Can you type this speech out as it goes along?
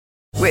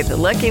With the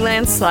Lucky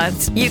Land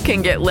Slots, you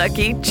can get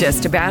lucky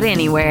just about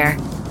anywhere.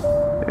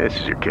 This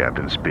is your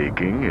captain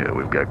speaking.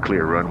 We've got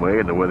clear runway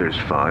and the weather's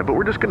fine, but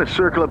we're just going to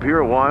circle up here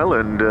a while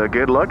and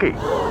get lucky.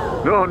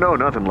 No,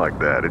 nothing like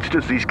that. It's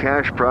just these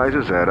cash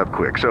prizes add up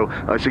quick. So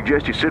I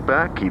suggest you sit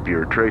back, keep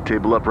your tray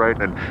table upright,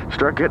 and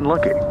start getting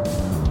lucky.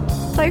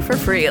 Play for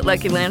free at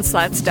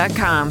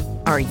LuckyLandSlots.com.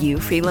 Are you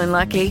feeling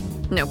lucky?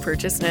 No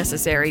purchase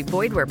necessary.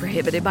 Void where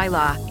prohibited by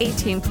law.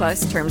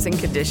 18+ terms and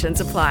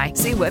conditions apply.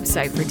 See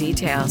website for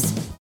details.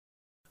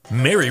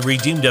 Mary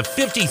redeemed a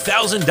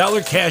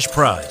 $50,000 cash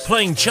prize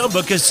playing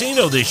Chumba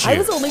Casino this year. I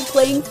was only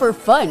playing for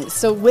fun,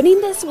 so winning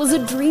this was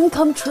a dream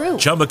come true.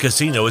 Chumba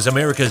Casino is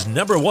America's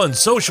 #1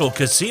 social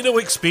casino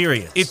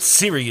experience. It's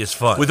serious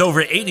fun. With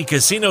over 80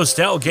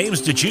 casino-style games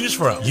to choose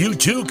from, you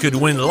too could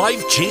win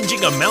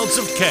life-changing amounts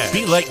of cash.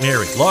 Be like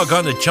Mary. Log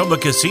on to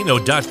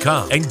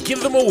ChumbaCasino.com and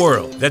give them a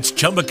whirl. That's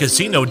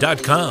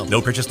ChumbaCasino.com.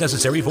 No purchase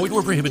necessary. Void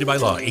where prohibited by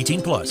law.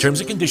 18+. Terms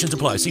and conditions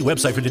apply. See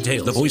website for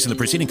details. The voice in the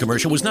preceding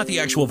commercial was not the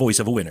actual voice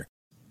of a winner.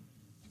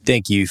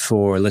 Thank you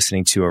for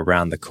listening to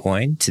Around the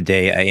Coin.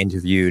 Today I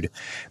interviewed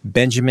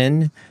Ben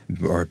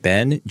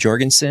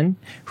Jorgensen,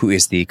 who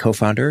is the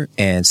co-founder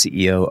and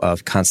CEO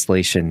of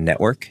Constellation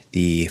Network,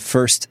 the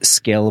first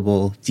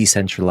scalable,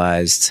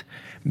 decentralized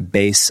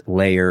base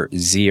layer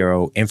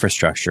zero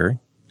infrastructure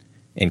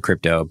in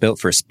crypto, built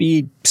for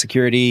speed,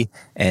 security,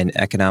 and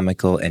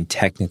economical and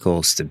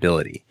technical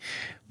stability.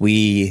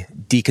 We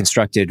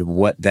deconstructed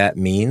what that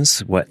means,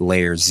 what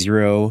layer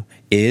zero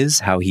is,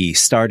 how he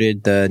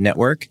started the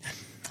network.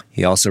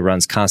 He also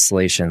runs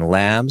Constellation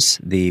Labs.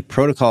 The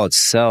protocol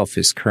itself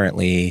is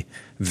currently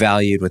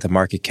valued with a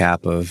market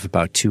cap of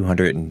about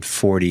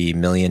 $240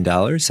 million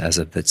as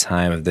of the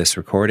time of this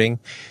recording.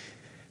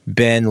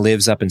 Ben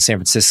lives up in San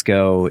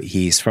Francisco.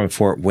 He's from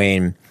Fort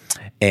Wayne,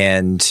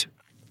 and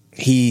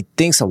he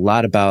thinks a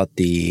lot about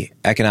the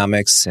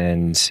economics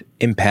and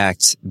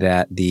impact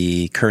that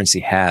the currency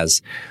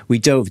has. We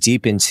dove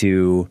deep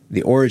into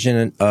the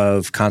origin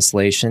of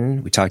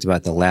Constellation. We talked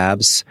about the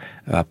Labs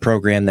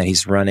program that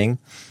he's running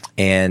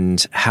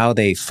and how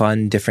they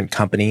fund different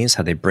companies,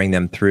 how they bring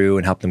them through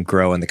and help them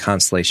grow in the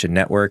Constellation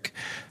Network,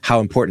 how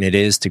important it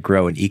is to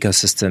grow an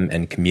ecosystem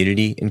and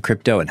community in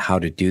crypto and how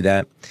to do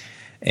that,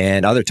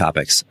 and other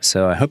topics.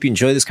 So I hope you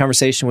enjoyed this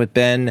conversation with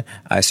Ben.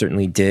 I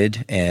certainly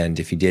did. And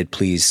if you did,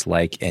 please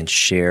like and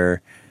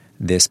share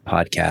this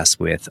podcast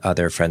with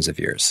other friends of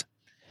yours.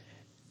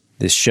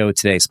 This show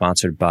today is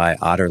sponsored by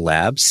Otter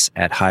Labs.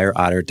 At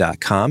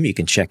hireotter.com, you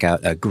can check out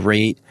a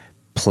great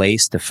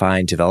place to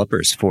find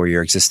developers for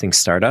your existing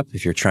startup.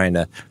 If you're trying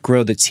to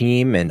grow the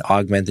team and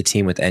augment the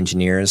team with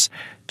engineers,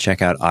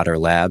 check out Otter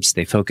Labs.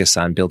 They focus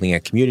on building a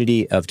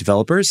community of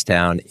developers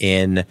down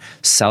in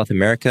South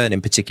America and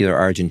in particular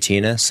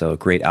Argentina. So a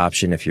great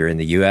option if you're in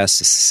the US.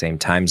 It's the same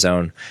time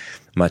zone,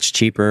 much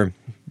cheaper,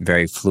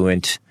 very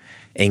fluent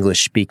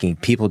English-speaking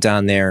people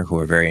down there who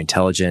are very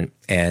intelligent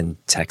and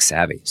tech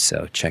savvy.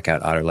 So check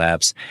out Otter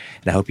Labs.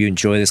 And I hope you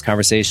enjoy this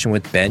conversation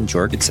with Ben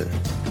Jorgensen.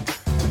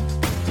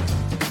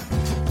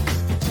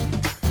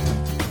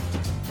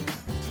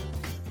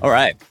 All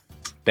right,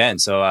 Ben,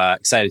 so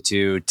excited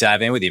to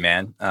dive in with you,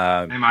 man.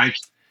 Hey, Mike.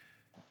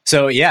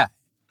 So, yeah.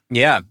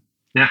 Yeah.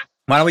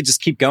 Why don't we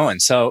just keep going?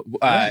 So,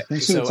 I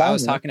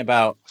was talking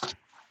about,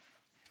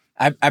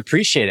 I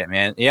appreciate it,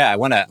 man. Yeah, I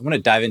want to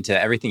dive into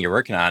everything you're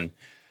working on.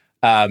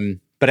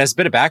 But as a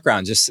bit of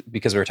background, just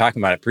because we were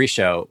talking about it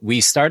pre-show,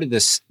 we started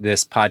this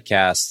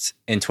podcast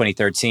in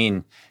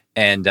 2013,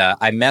 and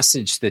I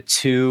messaged the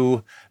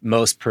two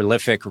most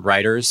prolific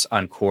writers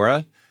on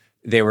Quora.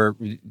 They were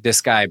this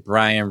guy,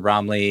 Brian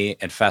Romley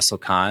and Faisal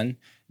Khan.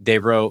 They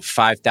wrote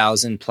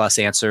 5,000 plus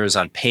answers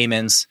on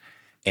payments.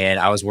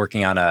 And I was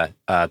working on a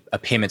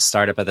payment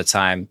startup at the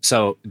time.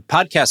 So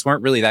podcasts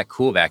weren't really that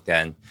cool back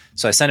then.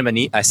 So I sent him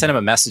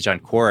a message on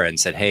Quora and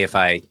said, hey, if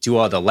I do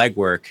all the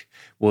legwork,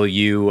 will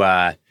you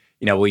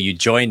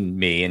join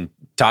me and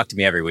talk to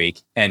me every week?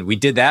 And we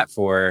did that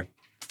for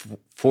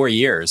 5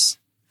 years.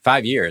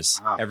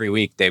 Wow. Every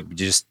week. They would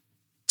just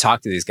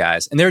talk to these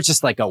guys, and they're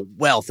just like a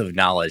wealth of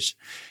knowledge.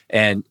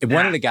 And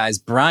one of the guys,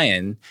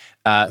 Brian,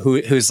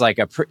 who's like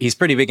he's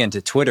pretty big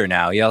into Twitter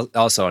now. He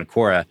also on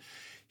Quora.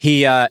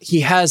 He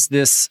has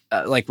this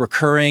like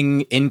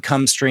recurring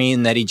income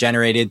stream that he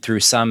generated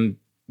through some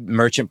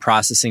merchant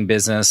processing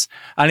business.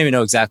 I don't even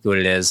know exactly what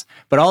it is,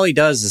 but all he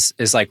does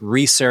is like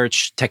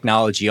research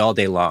technology all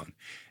day long.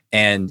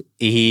 And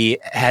he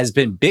has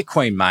been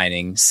Bitcoin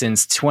mining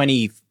since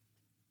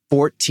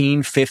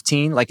 2014,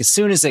 15. Like as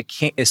soon as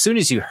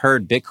you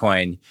heard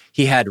Bitcoin,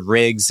 he had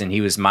rigs and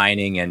he was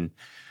mining, and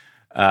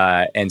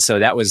so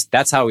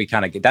that's how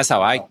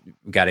I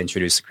got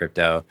introduced to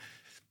crypto.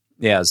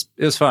 Yeah,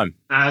 it was fun.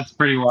 That's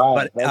pretty wild.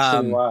 But, that's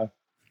pretty wild.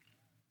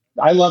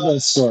 I love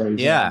those stories.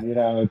 Yeah, man. You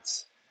know,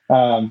 it's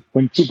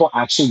when people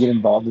actually get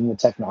involved in the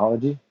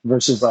technology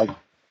versus like,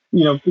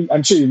 you know,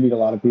 I'm sure you meet a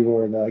lot of people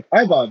where they're like,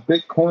 I bought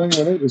Bitcoin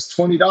when it was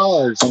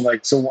 $20. I'm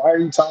like, so why are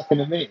you talking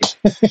to me?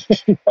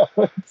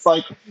 It's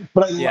like,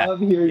 but I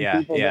love hearing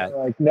people that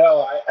are like,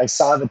 no, I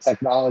saw the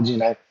technology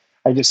and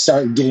I just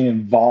started getting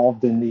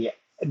involved in the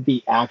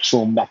the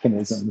actual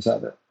mechanisms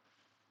of it.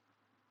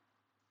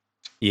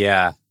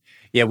 Yeah.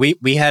 Yeah.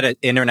 We had an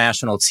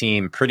international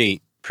team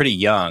pretty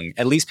young,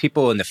 at least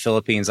people in the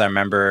Philippines. I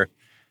remember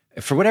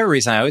for whatever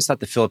reason, I always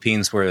thought the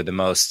Philippines were the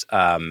most,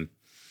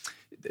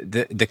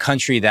 the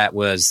country that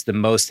was the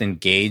most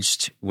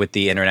engaged with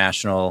the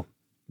international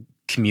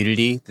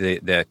community,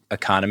 the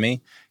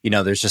economy.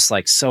 There's just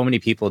like so many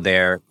people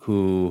there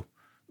who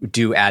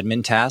do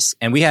admin tasks.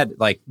 And we had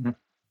like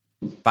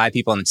 5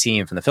 people on the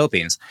team from the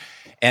Philippines,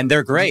 and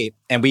they're great.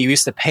 And we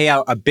used to pay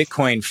out a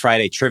Bitcoin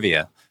Friday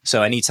trivia.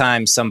 So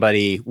anytime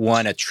somebody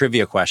won a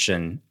trivia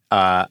question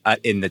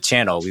in the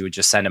channel, we would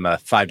just send them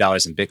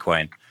 $5 in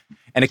Bitcoin.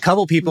 And a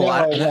couple people,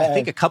 I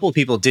think a couple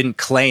people didn't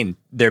claim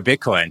their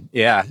Bitcoin.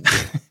 Yeah.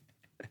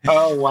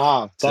 Oh,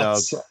 wow.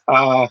 That's,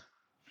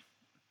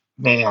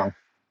 man,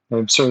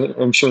 I'm sure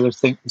they're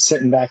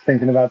sitting back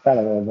thinking about that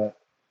a little bit.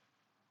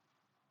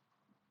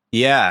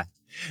 Yeah.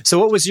 So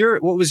what was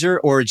your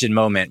origin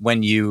moment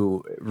when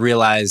you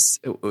realized,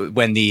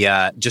 when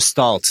the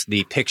gestalt,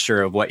 the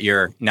picture of what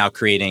you're now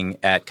creating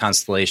at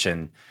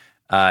Constellation,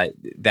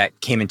 that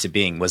came into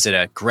being? Was it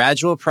a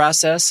gradual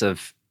process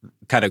of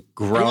kind of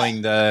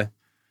growing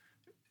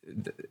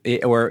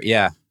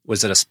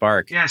was it a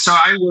spark? Yeah, so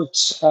I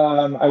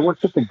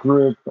worked with the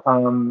group.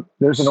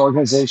 There's an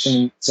organization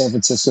in San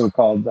Francisco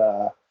called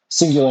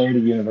Singularity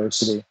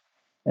University,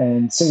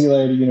 and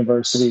Singularity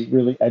University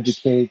really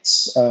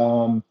educates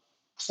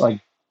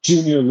like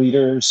junior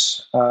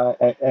leaders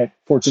at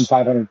Fortune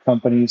 500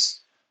 companies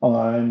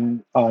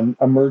on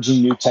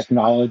emerging new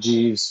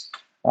technologies,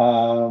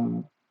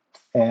 and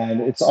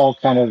it's all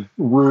kind of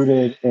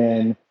rooted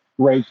in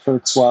Ray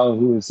Kurzweil,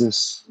 who is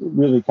this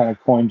really kind of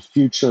coined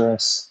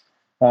futurist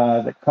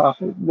that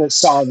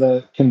saw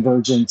the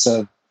convergence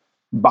of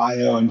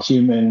bio and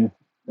human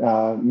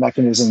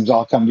mechanisms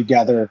all come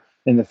together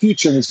in the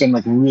future, and has been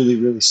like really,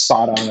 really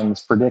spot on in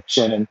this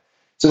prediction. And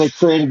so they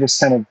created this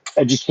kind of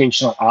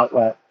educational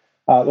outlet.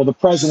 Well, the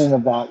president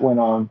of that went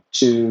on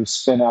to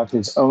spin out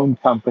his own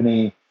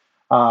company.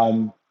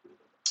 Salim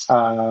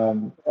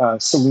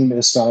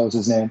Ismail is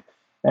his name.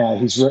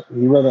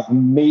 He wrote an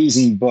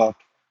amazing book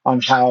on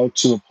how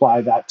to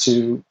apply that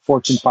to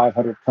Fortune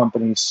 500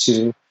 companies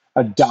to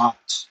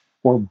adopt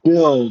or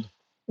build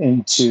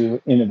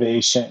into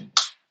innovation.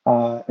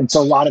 And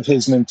so a lot of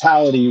his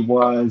mentality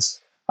was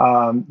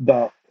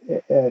that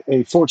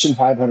a Fortune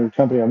 500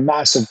 company, a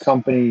massive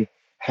company,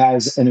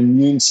 has an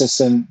immune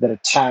system that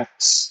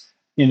attacks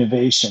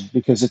innovation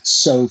because it's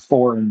so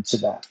foreign to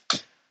them.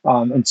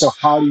 And so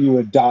how do you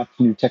adopt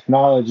new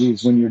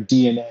technologies when your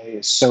DNA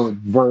is so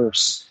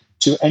adverse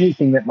to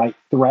anything that might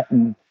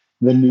threaten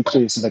the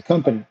nucleus of the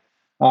company?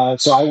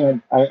 So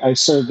I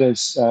served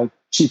as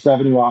chief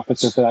revenue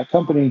officer for that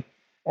company,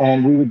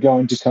 and we would go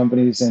into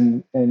companies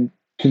and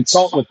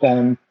consult with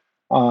them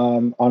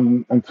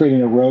on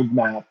creating a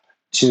roadmap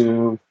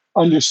to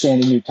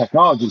understanding new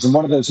technologies. And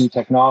one of those new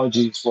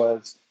technologies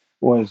was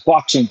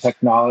blockchain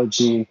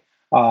technology,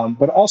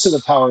 but also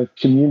the power of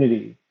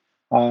community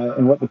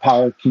and what the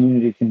power of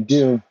community can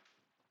do,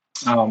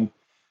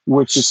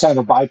 which is kind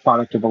of a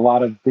byproduct of a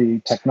lot of the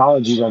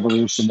technology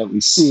revolution that we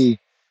see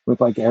with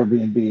like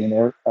Airbnb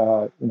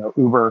and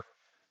Uber.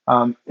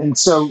 And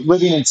so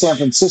living in San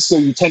Francisco,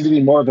 you tend to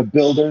be more of a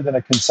builder than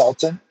a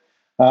consultant.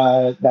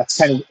 That's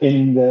kind of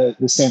in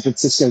the San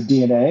Francisco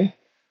DNA.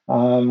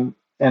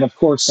 And of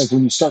course, like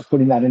when you start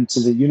putting that into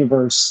the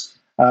universe,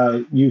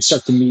 you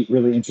start to meet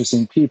really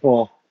interesting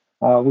people,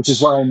 which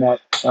is where I met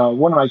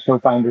one of my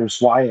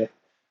co-founders, Wyatt,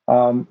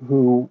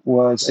 who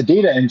was a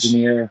data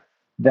engineer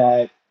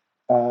that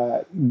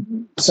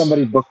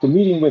somebody booked a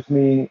meeting with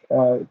me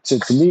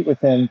to meet with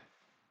him.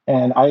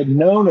 And I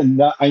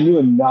knew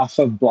enough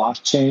of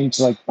blockchain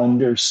to like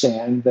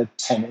understand the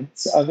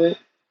tenets of it,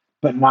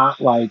 but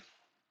not like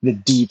the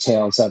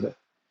details of it.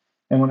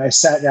 And when I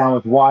sat down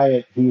with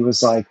Wyatt, he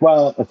was like,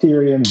 well,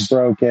 Ethereum's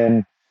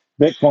broken,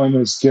 Bitcoin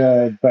was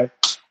good,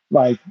 but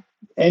like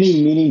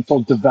any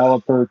meaningful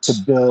developer to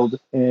build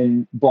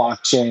in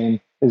blockchain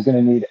is going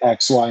to need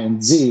X, Y,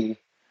 and Z.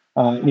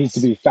 It needs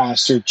to be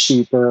faster,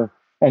 cheaper,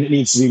 and it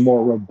needs to be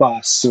more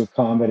robust to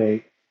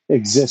accommodate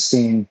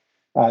existing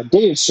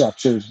data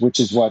structures, which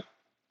is what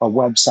a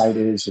website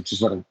is, which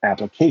is what an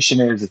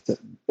application is.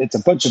 It's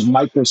a bunch of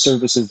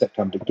microservices that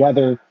come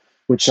together,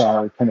 which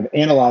are kind of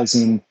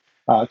analyzing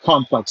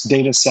complex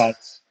data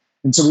sets.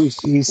 And so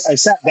I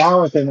sat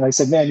down with him and I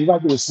said, man, you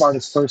might be the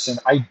smartest person.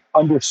 I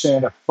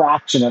understand a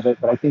fraction of it,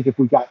 but I think if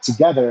we got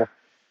together,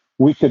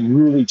 we could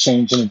really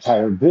change an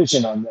entire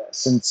vision on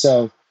this. And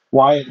so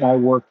Wyatt and I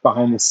worked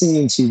behind the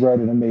scenes. He wrote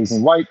an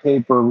amazing white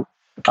paper,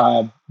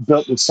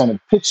 built this kind of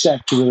pitch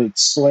deck to really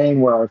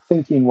explain where our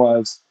thinking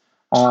was.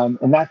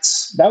 And that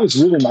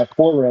was really my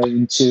foray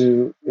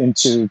into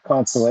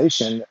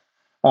Constellation.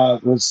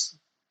 Was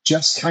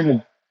just kind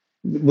of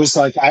was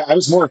like I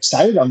was more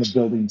excited on the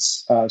building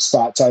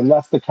spot. So I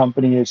left the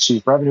company as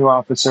chief revenue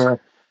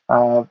officer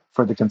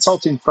for the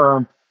consulting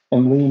firm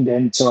and leaned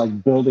into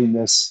like building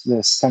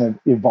this kind of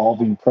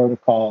evolving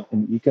protocol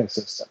and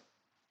ecosystem.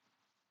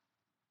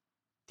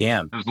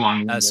 Damn. It was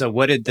long. So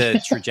what did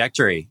the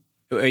trajectory?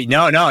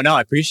 No,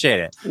 I appreciate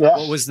it. Yeah.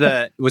 What was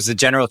the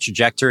general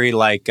trajectory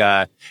like?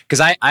 Because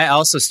I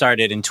also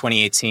started in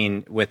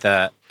 2018 with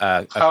a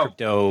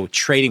crypto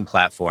trading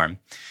platform,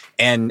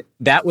 and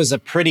that was a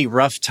pretty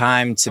rough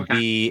time to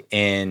be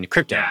in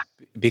crypto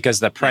because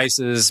the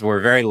prices were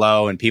very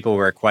low and people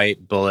were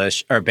quite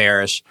bullish or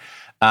bearish.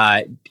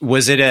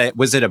 Was it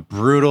a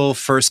brutal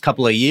first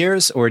couple of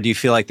years, or do you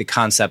feel like the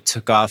concept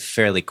took off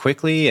fairly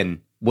quickly?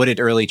 And what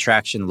did early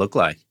traction look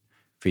like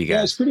for you guys?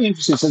 Yeah, it's pretty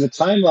interesting. So the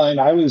timeline,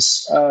 I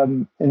was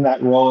in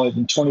that role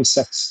in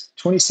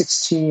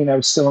 2016. I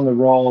was still in the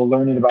role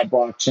learning about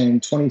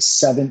blockchain.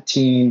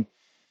 2017,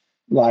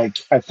 like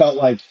I felt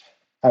like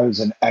I was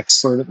an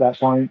expert at that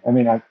point. I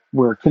mean,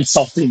 we're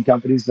consulting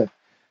companies, but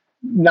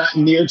not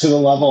near to the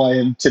level I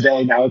am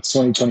today. Now it's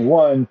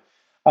 2021.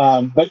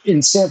 But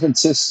in San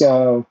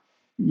Francisco,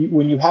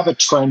 when you have a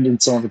trend in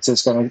San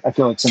Francisco, and I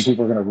feel like some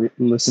people are going to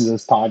listen to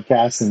this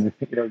podcast and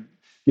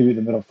give you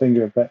the middle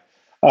finger, but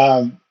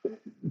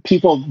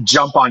people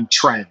jump on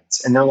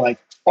trends, and they're like,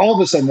 all of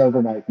a sudden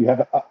overnight, you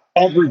have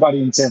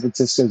everybody in San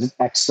Francisco is an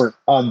expert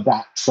on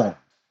that trend,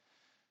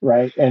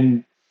 right?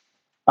 And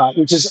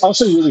which is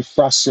also really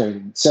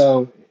frustrating.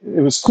 So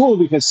it was cool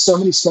because so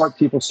many smart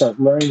people start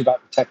learning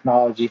about the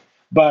technology.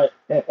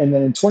 And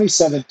then in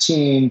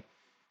 2017,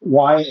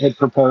 Wyatt had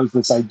proposed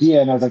this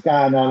idea, and I was like,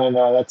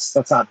 no,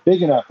 that's not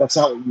big enough. That's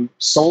not what you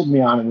sold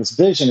me on in this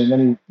vision. And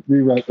then he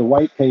rewrote the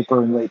white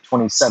paper in late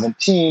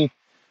 2017.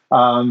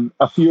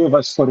 A few of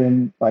us put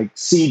in like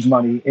seed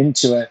money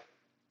into it,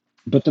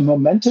 but the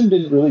momentum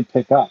didn't really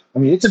pick up. I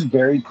mean, it's a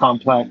very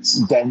complex,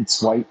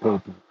 dense white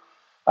paper,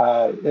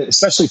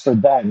 especially for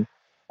them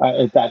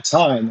at that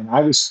time. And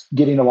I was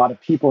getting a lot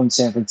of people in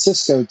San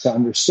Francisco to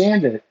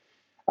understand it.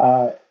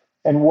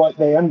 And what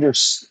they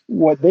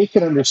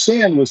could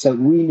understand was that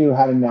we knew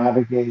how to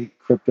navigate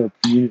crypto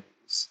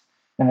communities.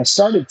 And I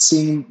started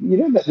seeing,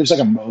 that there's like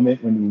a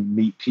moment when you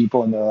meet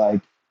people and they're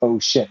like, oh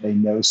shit, they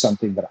know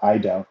something that I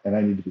don't, and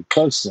I need to be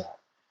close to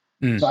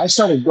that. So I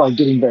started like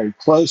getting very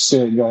close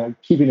to it,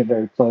 keeping it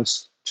very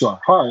close to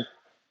our heart.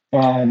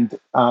 And,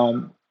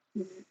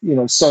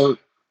 so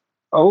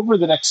over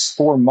the next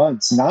 4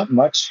 months, not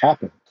much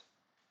happened.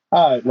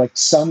 Like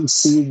some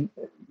seed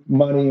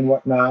money and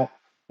whatnot.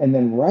 And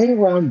then right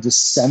around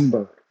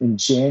December, in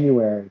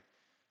January,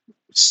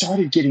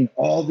 started getting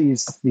all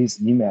these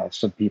emails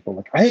from people.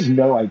 Like I had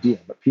no idea,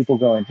 but people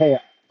going, hey,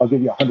 I'll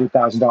give you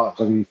 $100,000.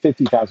 I'll give you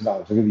 $50,000.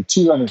 I'll give you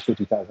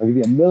 $250,000. I'll give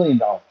you $1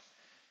 million.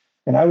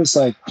 And I was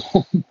like,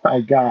 oh my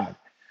God.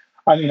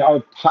 I mean,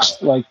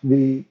 like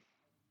the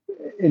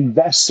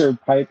investor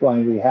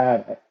pipeline we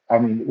had, I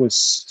mean, it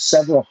was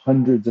several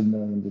hundreds of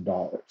millions of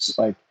dollars.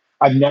 Like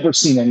I've never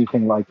seen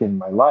anything like it in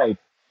my life.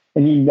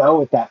 And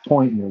at that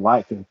point in your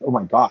life, like, oh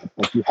my God,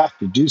 like you have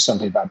to do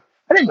something about it.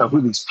 I didn't know who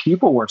these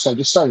people were. So I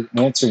just started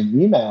answering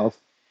emails,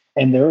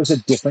 and there was a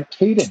different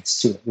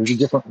cadence to it. There was a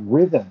different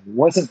rhythm. It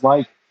wasn't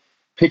like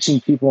pitching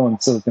people in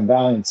Silicon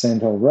Valley and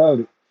Sand Hill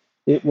Road.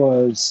 It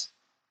was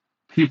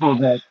people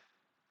that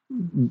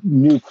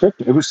knew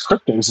crypto. It was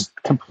crypto. It was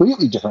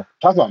completely different.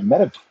 Talk about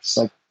metaverse.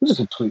 Like it was a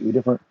completely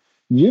different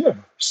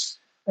universe.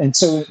 And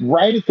so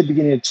right at the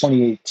beginning of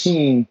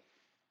 2018,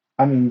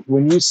 I mean,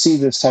 when you see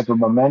this type of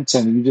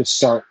momentum, you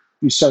start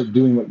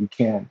doing what you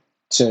can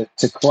to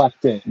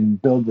collect it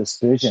and build this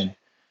vision,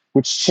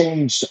 which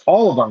changed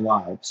all of our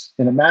lives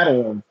in a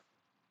matter of,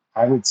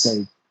 I would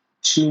say,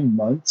 2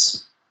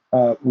 months.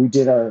 We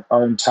did our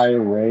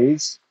entire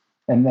raise.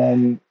 And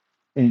then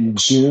in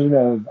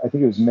I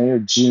think it was May or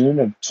June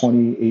of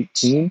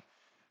 2018,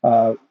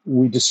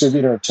 we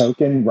distributed our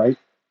token right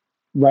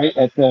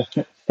at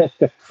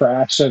the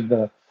crash of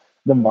the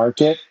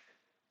market.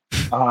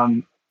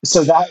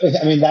 So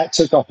that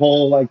took a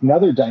whole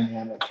another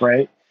dynamic,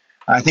 right?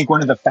 I think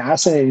one of the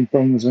fascinating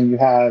things we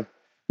had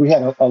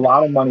a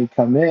lot of money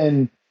come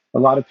in, a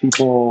lot of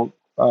people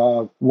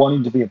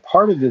wanting to be a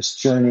part of this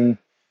journey,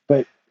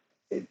 but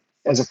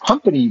as a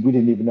company, we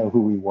didn't even know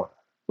who we were,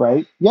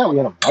 right? Yeah, we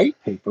had a white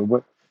paper,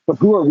 but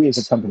who are we as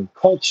a company?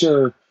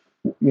 Culture,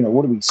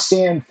 what do we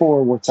stand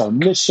for? What's our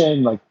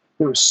mission? Like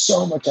there was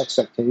so much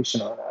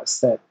expectation on us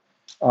that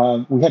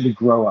we had to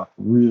grow up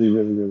really,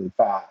 really, really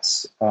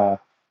fast.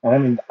 And I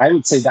mean, I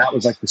would say that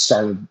was like the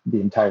start of the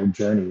entire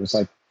journey. It was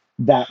like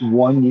that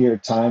 1 year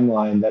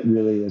timeline that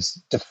really has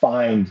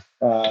defined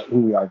who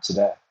we are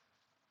today.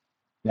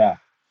 Yeah.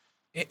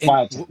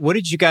 What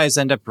did you guys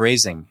end up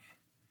raising?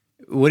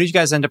 What did you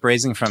guys end up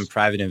raising from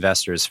private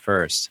investors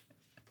first?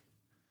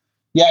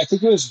 Yeah, I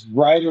think it was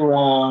right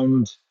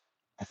around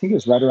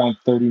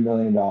 $30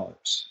 million.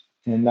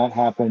 And that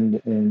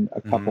happened in a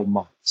couple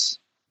months.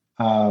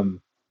 And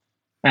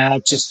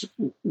it's just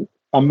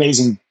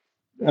amazing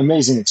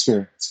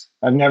experience.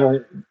 I've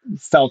never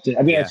felt it.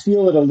 I mean, I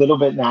feel it a little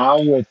bit now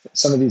with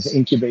some of these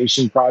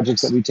incubation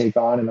projects that we take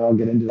on, and I'll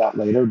get into that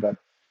later, but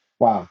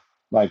wow,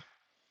 like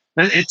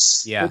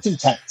it's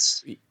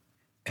intense.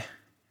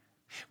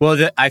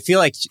 Well, I feel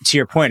like to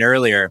your point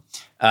earlier,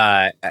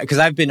 because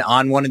I've been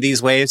on one of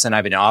these waves and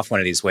I've been off one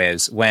of these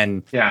waves.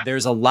 When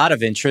there's a lot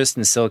of interest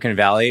in Silicon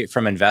Valley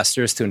from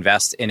investors to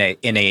invest in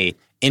a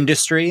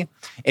industry,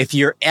 if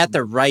you're at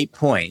the right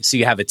point, so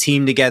you have a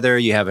team together,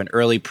 you have an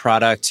early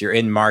product, you're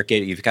in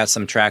market, you've got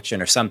some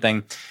traction or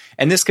something,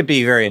 and this could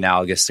be very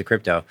analogous to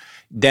crypto.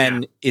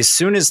 Then as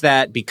soon as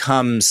it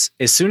becomes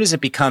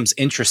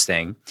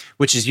interesting,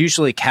 which is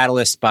usually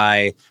catalyzed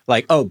by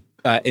like,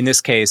 in this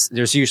case,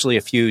 there's usually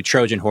a few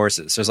Trojan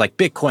horses. There's like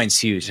Bitcoin's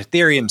huge,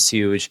 Ethereum's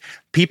huge.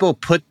 People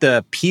put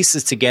the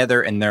pieces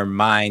together in their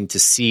mind to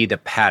see the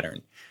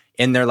pattern.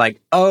 And they're like,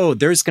 oh,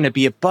 there's going to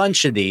be a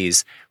bunch of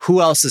these.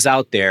 Who else is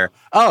out there?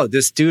 Oh,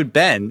 this dude,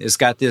 Ben, has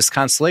got this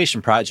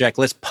Constellation project.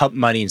 Let's pump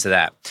money into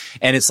that.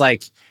 And it's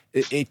like,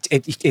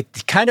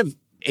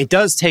 it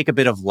does take a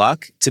bit of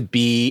luck to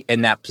be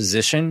in that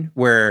position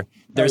where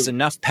there's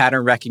enough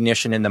pattern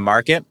recognition in the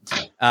market.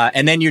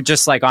 And then you're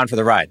just like on for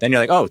the ride. Then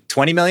you're like, oh,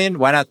 20 million?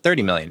 Why not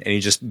 30 million? And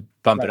you just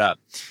bump it up.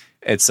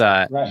 It's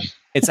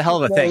it's a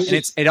hell of a thing.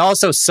 And it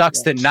also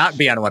sucks to not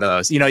be on one of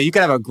those. You know, you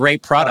can have a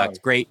great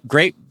product,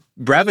 great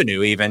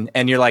revenue even,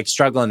 and you're like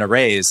struggling to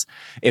raise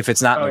if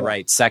it's not in the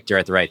right sector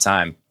at the right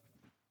time.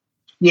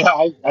 Yeah,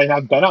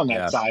 I've been on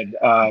that side.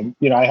 I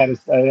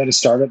had a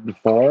startup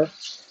before,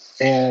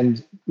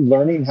 and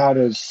learning how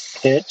to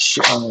pitch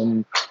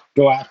and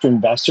go after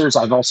investors.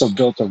 I've also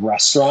built a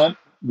restaurant,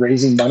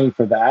 raising money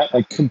for that,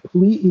 like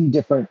completely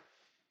different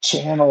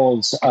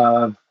channels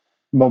of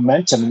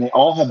momentum, and they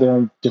all have their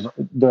own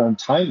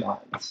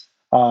timelines.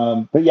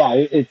 But yeah,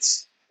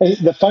 it's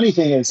the funny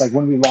thing is, like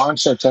when we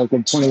launched our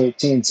token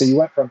 2018, so you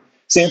went from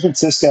San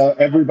Francisco,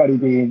 everybody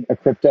being a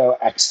crypto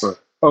expert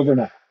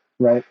overnight,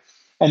 right?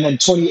 And then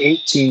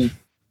 2018,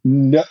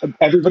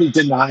 everybody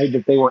denied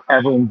that they were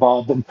ever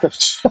involved in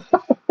crypto.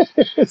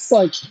 It's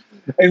like,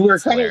 and we were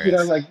kind of,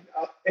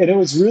 and it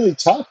was really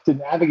tough to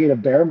navigate a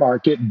bear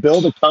market,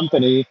 build a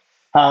company,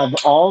 have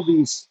all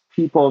these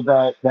people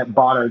that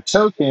bought our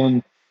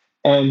token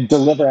and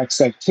deliver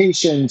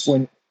expectations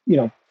when,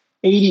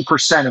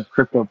 80% of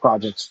crypto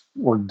projects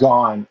were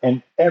gone,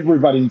 and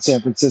everybody in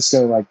San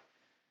Francisco, like,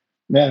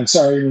 man, I'm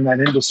sorry you're in that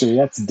industry.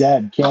 That's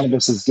dead.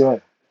 Cannabis is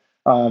good.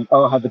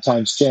 How the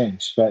times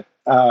change. But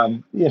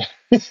funny,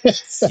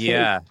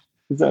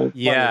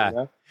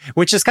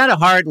 which is kind of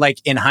hard. Like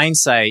in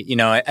hindsight,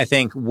 I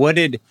think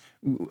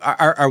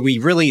are we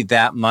really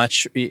that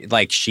much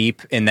like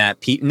sheep in that?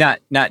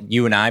 Not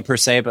you and I per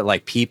se, but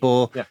like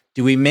people. Yeah.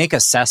 Do we make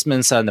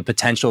assessments on the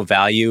potential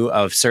value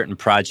of certain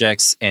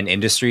projects and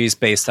industries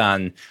based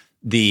on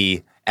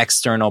the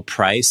external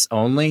price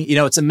only?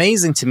 It's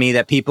amazing to me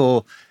that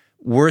people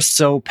were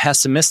so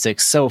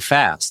pessimistic so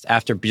fast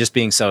after just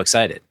being so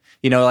excited.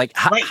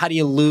 How do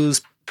you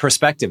lose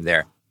perspective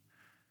there?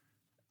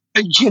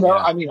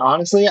 I mean,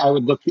 honestly, I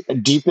would look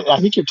deep. I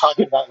think you're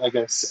talking about like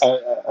a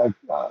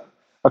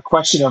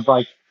question of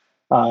like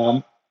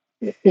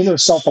inner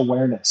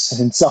self-awareness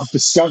and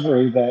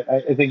self-discovery that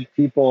I think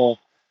people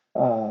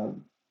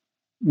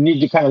need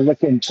to kind of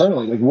look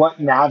internally. Like,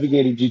 what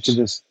navigated you to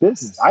this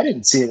business? I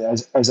didn't see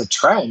it as a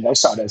trend. I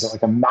saw it as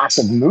like a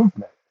massive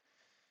movement.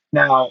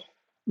 Now,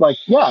 like,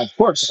 yeah, of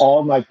course,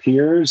 all my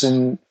peers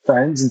and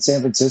friends in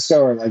San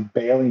Francisco are like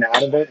bailing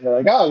out of it. And they're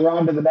like, oh, we're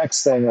on to the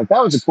next thing. Like,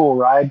 that was a cool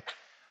ride.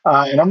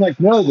 And I'm like,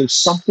 no, there's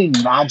something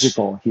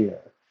magical here.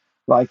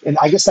 Like, and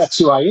I guess that's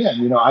who I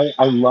am.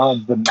 I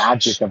love the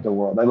magic of the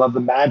world. I love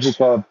the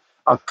magic of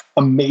an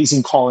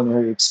amazing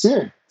culinary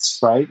experience,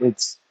 right?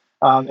 It's,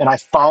 and I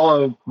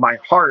follow my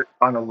heart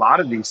on a lot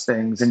of these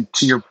things. And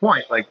to your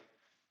point, like,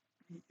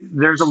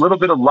 there's a little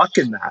bit of luck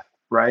in that,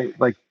 right?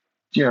 Like,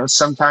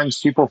 sometimes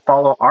people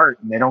follow art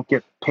and they don't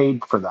get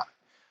paid for that.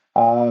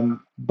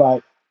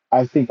 But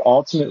I think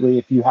ultimately,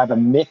 if you have a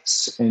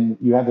mix and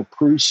you have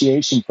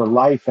appreciation for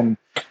life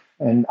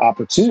and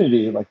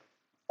opportunity, like,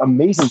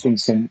 amazing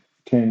things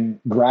can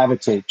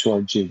gravitate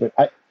towards you. But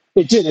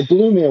it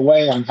blew me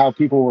away on how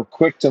people were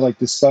quick to like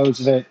dispose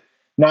of it,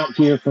 not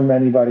hear from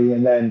anybody.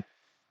 And then,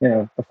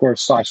 of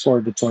course, flash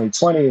forward to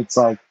 2020, it's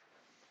like,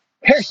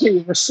 hey,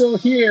 we're still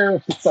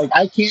here. It's like,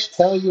 I can't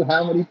tell you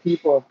how many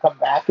people have come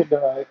back into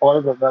my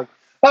orbit. Like,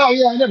 oh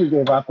yeah, I never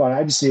gave up on it.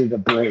 I just needed a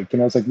break.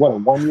 And I was like, what, a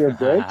 1-year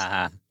break?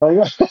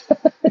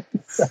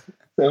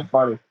 So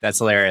funny. That's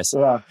hilarious.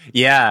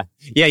 Yeah.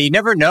 You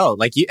never know.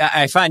 Like,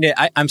 I find it,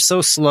 I'm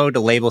so slow to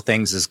label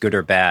things as good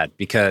or bad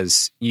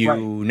because you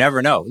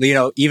never know.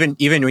 Even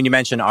when you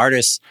mention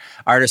artists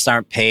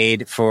aren't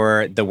paid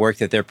for the work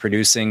that they're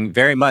producing.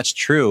 Very much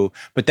true.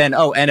 But then,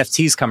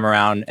 NFTs come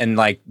around and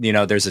like,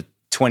 there's a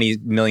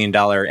 $20 million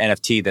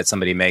NFT that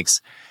somebody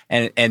makes.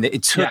 And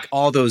it took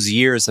all those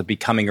years of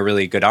becoming a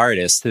really good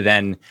artist to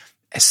then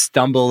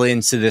stumble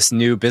into this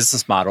new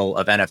business model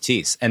of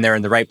NFTs, and they're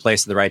in the right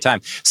place at the right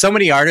time. So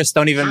many artists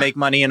don't even make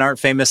money and aren't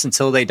famous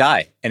until they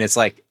die. And it's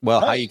like,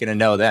 well, how are you going to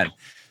know then?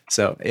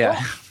 So,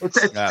 yeah. It's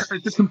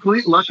a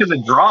complete luck of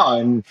the draw.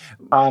 And,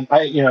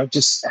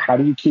 just how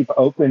do you keep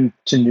open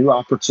to new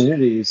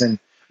opportunities? And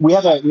we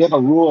have a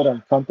rule at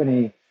our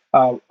company.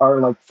 Our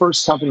like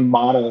first company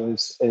motto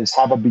is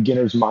have a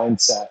beginner's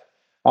mindset.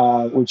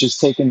 which is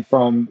taken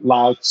from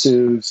Lao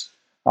Tzu's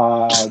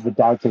The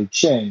Tao Te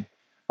Ching,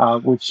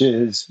 which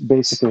is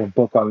basically a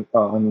book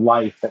on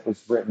life that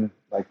was written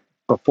like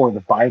before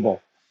the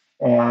Bible.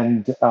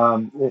 And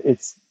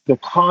it's the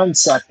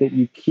concept that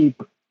you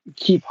keep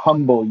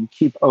humble, you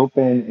keep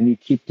open, and you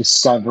keep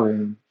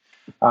discovering.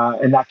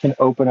 And that can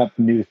open up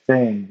new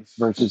things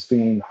versus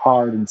being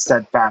hard and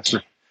steadfast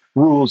with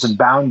rules and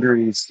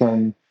boundaries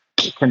can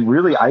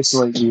really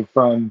isolate you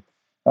from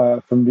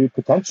new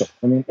potential.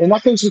 I mean, and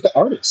that goes with the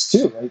artists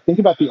too. Right? Think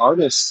about the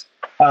artists.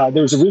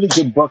 There's a really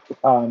good book,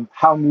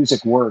 How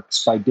Music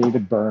Works by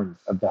David Byrne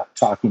about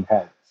Talking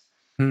Heads.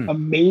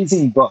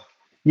 Amazing book.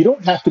 You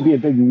don't have to be a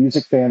big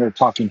music fan or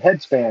Talking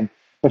Heads fan,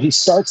 but he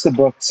starts the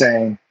book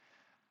saying,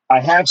 I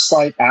have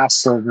slight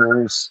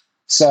Asperger's,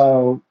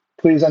 so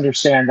please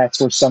understand that's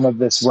where some of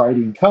this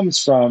writing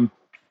comes from.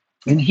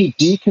 And he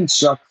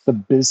deconstructs the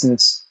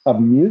business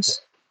of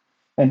music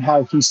and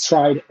how he's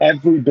tried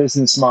every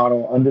business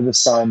model under the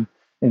sun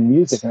in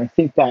music. And I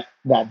think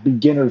that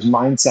beginner's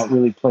mindset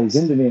really plays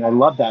into me. And I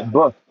love that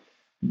book.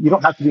 You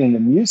don't have to be in the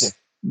music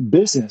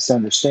business to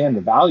understand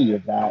the value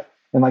of that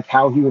and like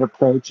how he would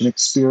approach and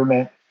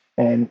experiment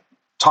and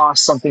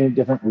toss something that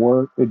didn't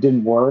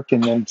work,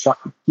 and then try,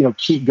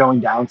 keep going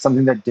down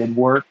something that did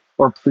work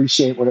or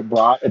appreciate what it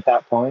brought at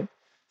that point.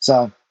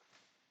 So,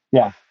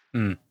 yeah.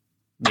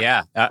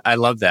 Yeah, I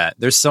love that.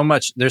 There's so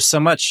much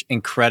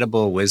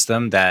incredible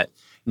wisdom that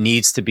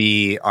needs to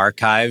be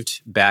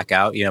archived back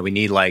out. We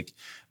need like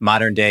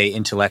modern day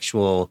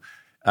intellectual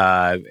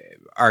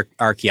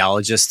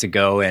archaeologists to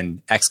go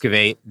and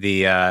excavate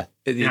the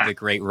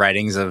great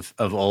writings of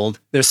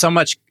old. There's so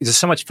much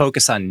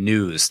focus on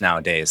news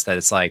nowadays that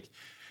it's like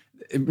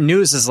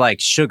news is like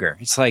sugar.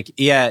 It's like,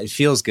 yeah, it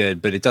feels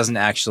good, but it doesn't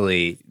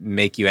actually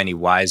make you any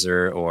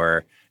wiser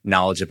or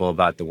knowledgeable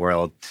about the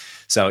world.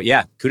 So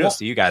yeah, kudos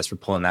to you guys for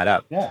pulling that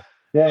up.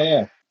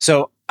 Yeah.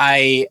 So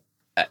I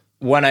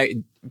want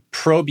to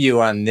probe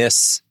you on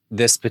this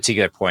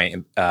particular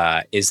point,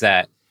 is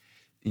that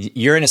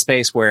you're in a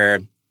space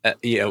where,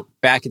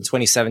 back in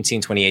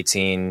 2017,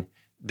 2018,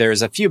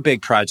 there's a few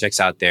big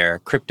projects out there.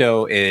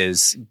 Crypto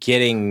is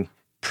getting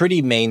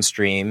pretty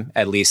mainstream,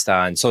 at least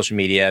on social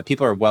media.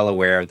 People are well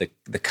aware of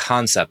the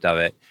concept of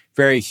it.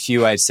 Very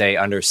few, I'd say,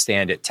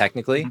 understand it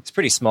technically. It's a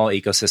pretty small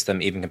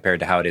ecosystem, even compared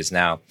to how it is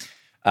now.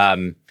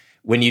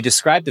 When you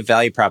describe the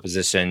value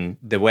proposition,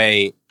 the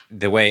way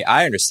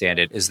I understand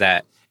it is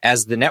that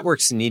as the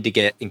networks need to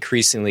get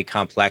increasingly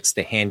complex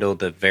to handle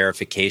the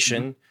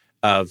verification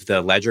of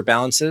the ledger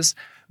balances,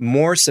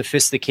 more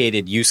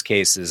sophisticated use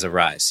cases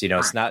arise.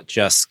 It's not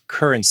just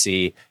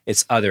currency,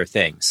 it's other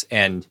things.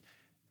 And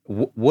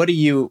how do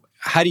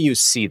you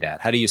see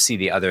that? How do you see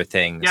the other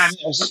things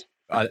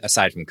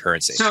aside from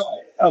currency? So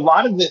a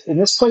lot of and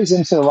this plays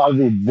into a lot of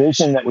the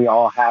vision that we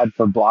all had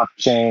for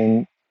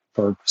blockchain,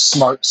 for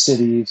smart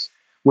cities,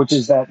 which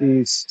is that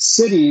these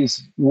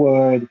cities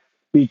would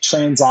be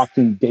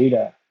transacting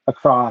data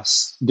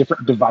across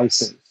different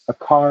devices. An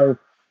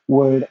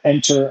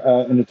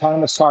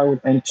autonomous car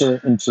would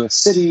enter into a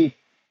city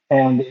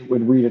and it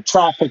would read a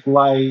traffic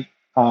light.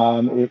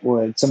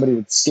 Somebody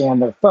would scan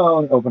their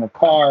phone, open a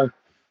car.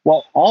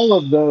 Well, all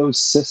of those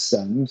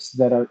systems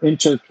that are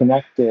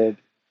interconnected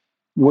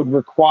would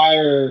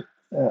require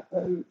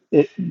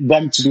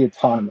them to be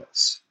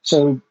autonomous.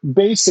 So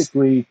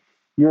basically,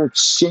 you're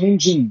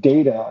exchanging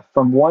data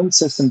from one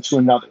system to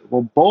another.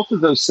 Well, both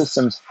of those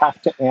systems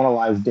have to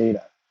analyze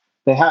data.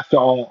 They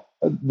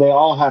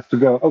all have to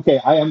go, okay,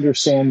 I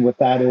understand what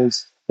that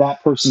is.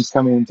 That person's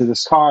coming into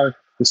this car.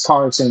 This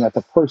car is saying that's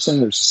a person.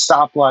 There's a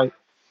stoplight.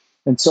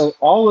 And so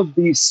all of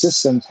these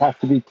systems have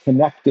to be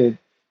connected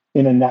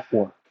in a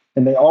network,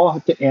 and they all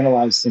have to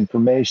analyze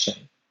information.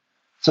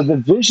 So the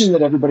vision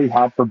that everybody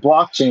had for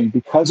blockchain,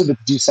 because of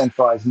its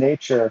decentralized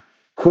nature,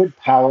 could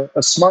power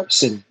a smart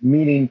city,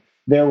 meaning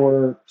there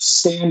were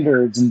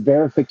standards and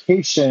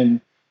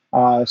verification,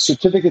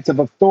 certificates of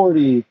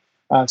authority,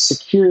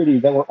 security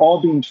that were all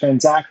being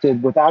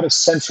transacted without a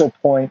central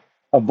point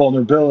of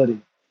vulnerability,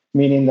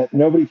 meaning that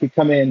nobody could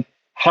come in,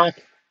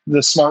 hack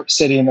the smart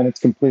city, and then it's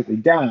completely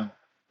down.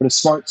 But a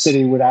smart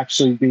city would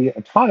actually be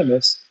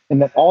autonomous in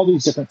that all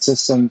these different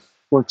systems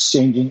were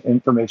exchanging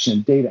information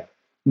and data,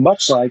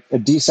 much like a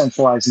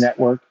decentralized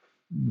network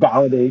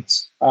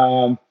validates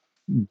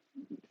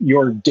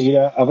your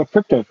data of a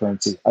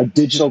cryptocurrency. A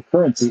digital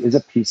currency is a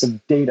piece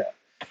of data.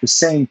 The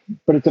same,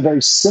 but it's a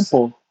very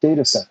simple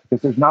data set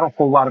because there's not a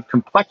whole lot of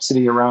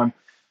complexity around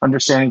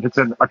understanding if it's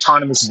an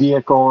autonomous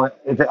vehicle,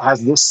 if it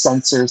has this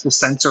sensor, is the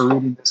sensor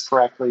reading this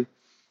correctly.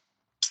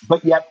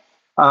 But yet,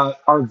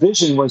 our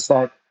vision was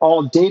that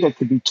all data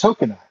could be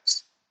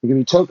tokenized. It can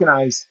be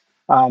tokenized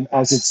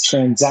as it's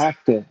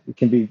transacted. It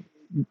can be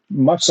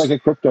much like a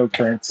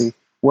cryptocurrency,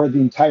 where the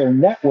entire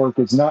network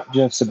is not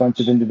just a bunch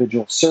of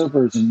individual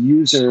servers and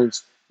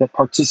users that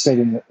participate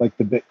in like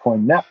the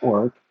Bitcoin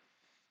network.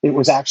 It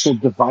was actual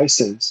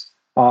devices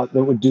that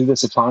would do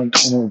this in an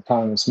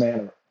autonomous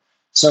manner.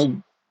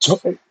 So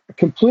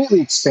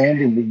completely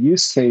expanding the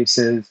use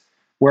cases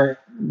where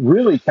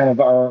really kind of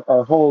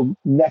our whole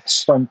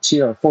next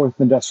frontier, our fourth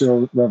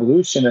industrial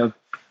revolution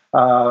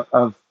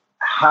of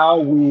how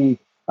we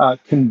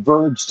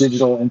converge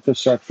digital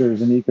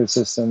infrastructures and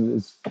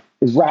ecosystems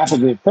is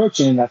rapidly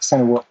approaching, and that's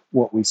kind of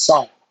what we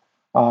saw.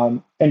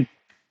 And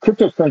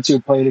cryptocurrency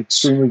would play an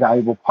extremely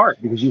valuable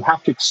part because you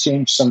have to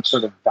exchange some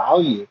sort of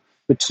value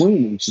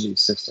between each of these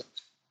systems.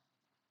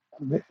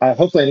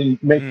 Hopefully I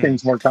didn't make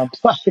things more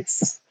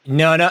complex.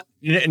 No.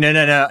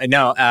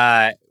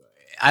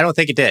 I don't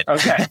think it did.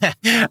 Okay.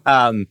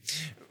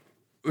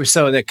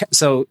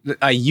 So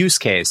a use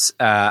case.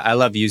 I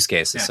love use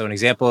cases. Yeah. So an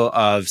example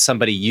of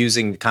somebody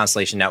using the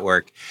Constellation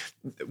Network,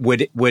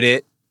 would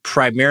it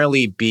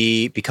primarily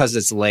be because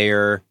it's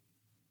layer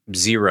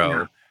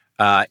 0?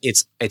 Yeah.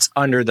 It's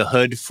under the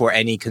hood for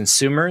any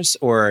consumers,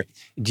 or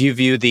do you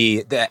view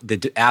the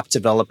app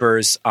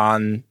developers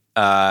on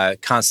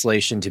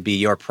Constellation to be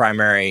your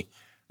primary?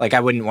 Like, I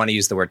wouldn't want to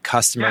use the word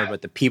customer,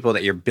 but the people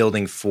that you're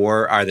building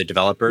for are the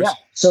developers. Yeah.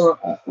 So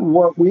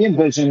what we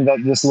envision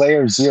that this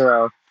layer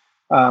 0,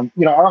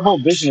 our whole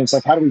vision is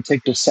like, how do we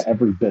take this to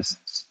every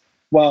business?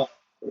 Well,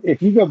 if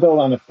you go build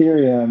on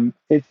Ethereum,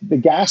 the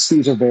gas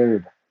fees are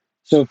variable.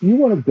 So if you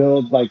want to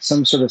build like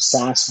some sort of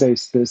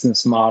SaaS-based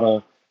business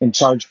model and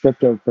charge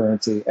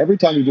cryptocurrency, every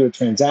time you do a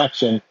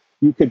transaction,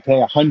 you could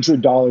pay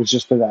 $100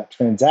 just for that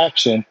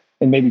transaction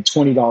and maybe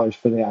 $20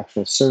 for the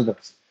actual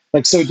service.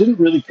 So it didn't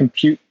really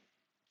compute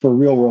for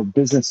real world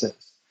businesses.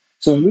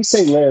 So when we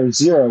say layer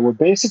 0, we're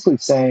basically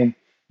saying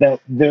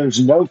that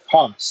there's no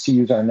cost to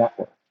use our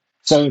network.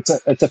 So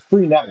it's a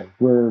free network.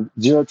 We're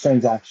zero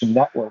transaction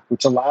network,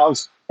 which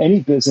allows any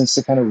business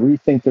to kind of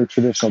rethink their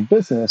traditional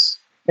business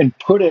and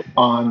put it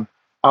on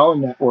our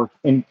network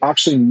and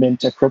actually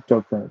mint a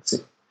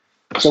cryptocurrency.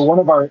 So one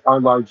of our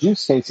large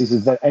use cases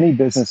is that any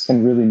business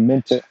can really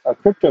mint a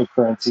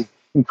cryptocurrency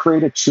and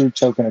create a true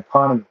token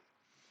economy.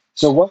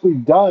 So what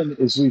we've done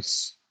is we've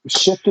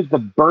shifted the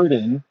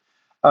burden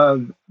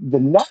of the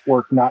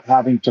network not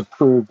having to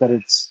prove that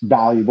it's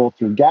valuable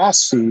through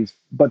gas fees,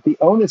 but the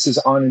onus is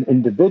on an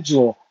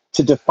individual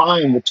to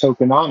define the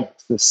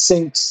tokenomics, the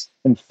sinks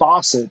and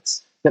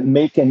faucets that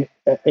make a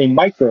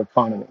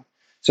microeconomy.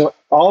 So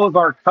all of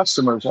our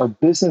customers are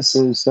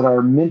businesses that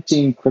are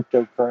minting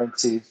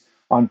cryptocurrencies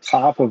on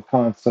top of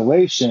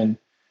Constellation,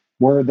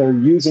 where they're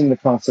using the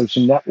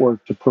Constellation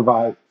network to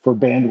provide for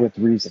bandwidth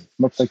reasons,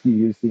 much like you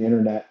use the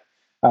internet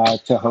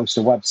to host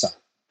a website.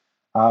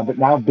 But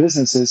now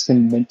businesses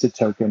can mint a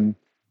token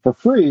for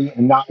free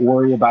and not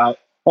worry about,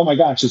 oh my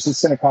gosh, is this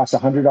going to cost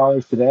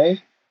 $100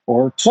 today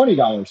or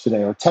 $20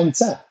 today or 10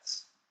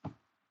 cents?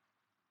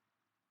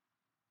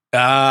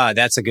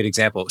 That's a good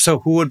example. So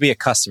who would be a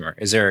customer?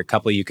 Is there a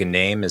couple you can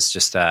name as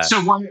just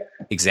one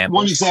example?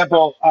 One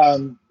example,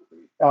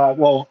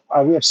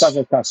 we have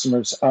several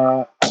customers.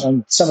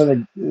 On some of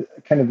the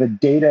kind of the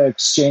data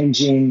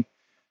exchanging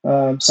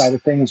side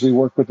of things, we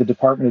work with the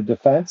Department of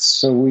Defense.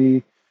 So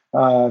we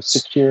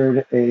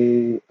secured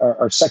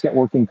our second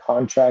working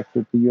contract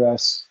with the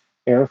U.S.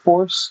 Air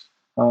Force,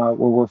 where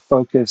we're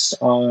focused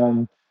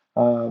on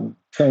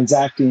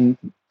transacting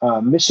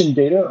mission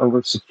data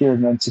over secured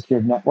and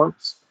unsecured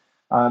networks.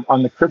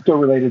 On the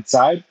crypto-related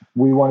side,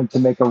 we wanted to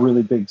make a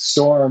really big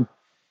storm.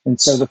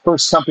 And so the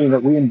first company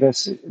that we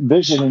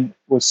envisioned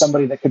was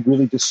somebody that could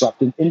really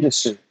disrupt an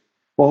industry.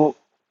 Well,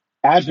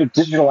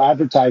 digital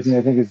advertising,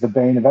 I think, is the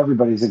bane of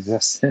everybody's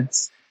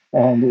existence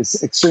and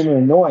is extremely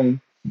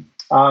annoying.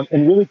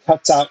 And really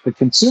cuts out the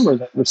consumer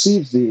that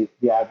receives the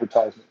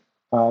advertisement.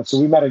 So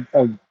we met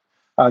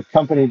a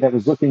company that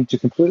was looking to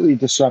completely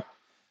disrupt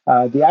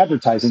the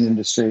advertising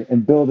industry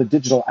and build a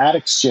digital ad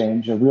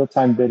exchange, a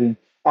real-time bidding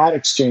ad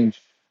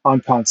exchange on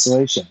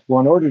Constellation.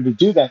 Well, in order to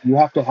do that, you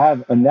have to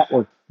have a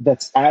network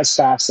that's as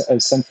fast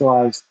as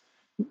centralized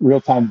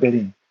real-time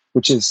bidding,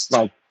 which is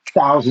like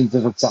thousands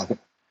of a second.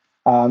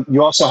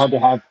 You also had to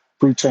have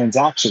free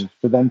transactions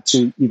for them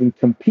to even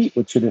compete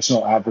with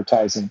traditional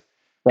advertising,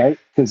 right?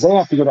 Because they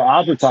have to go to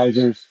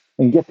advertisers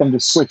and get them to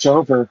switch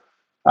over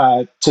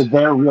to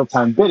their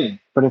real-time bidding.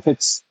 But if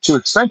it's too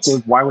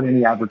expensive, why would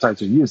any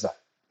advertiser use that?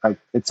 Like,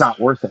 it's not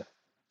worth it,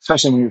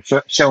 especially when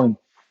you're showing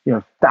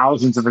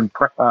thousands of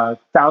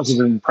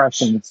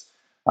impressions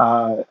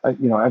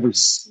every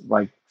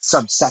like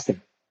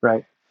sub-second,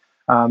 right?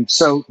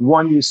 So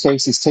one use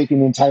case is taking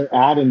the entire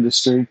ad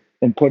industry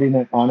and putting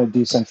it on a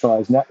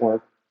decentralized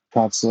network,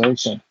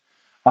 Constellation.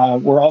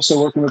 We're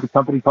also working with a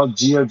company called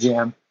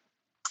GeoJam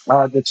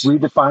that's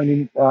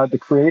redefining the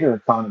creator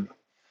economy.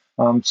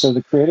 So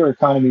the creator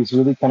economy has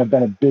really kind of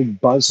been a big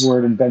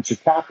buzzword in venture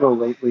capital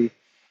lately,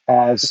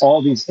 as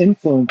all these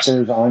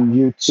influencers on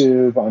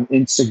YouTube, on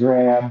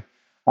Instagram,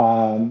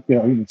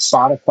 even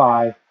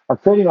Spotify are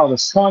creating all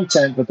this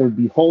content, but they're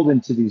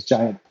beholden to these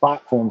giant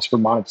platforms for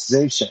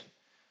monetization.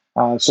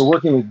 So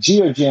working with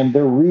GeoJam,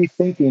 they're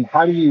rethinking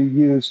how do you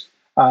use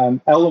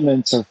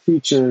elements or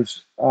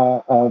features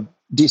of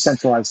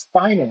decentralized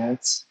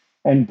finance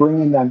and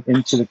bringing them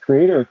into the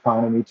creator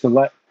economy to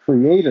let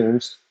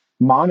creators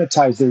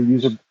monetize their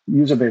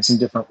user base in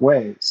different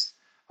ways.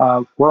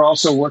 We're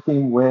also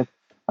working with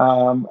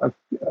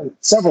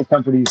several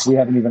companies we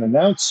haven't even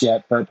announced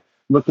yet, but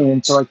looking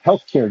into like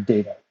healthcare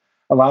data,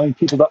 allowing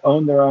people to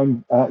own their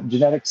own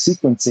genetic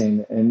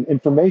sequencing and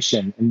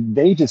information, and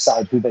they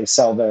decide who they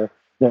sell their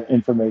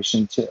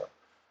information to.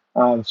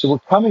 So we're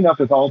coming up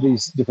with all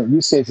these different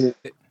use cases.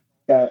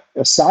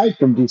 Aside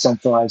from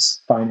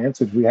decentralized finance,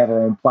 which we have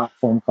our own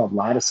platform called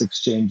Lattice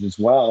Exchange as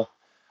well,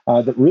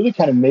 that really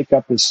kind of make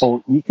up this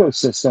whole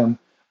ecosystem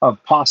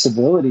of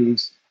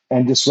possibilities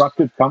and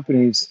disruptive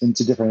companies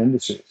into different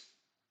industries.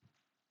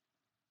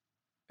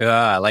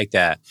 I like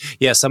that.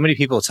 Yeah, so many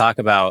people talk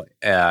about,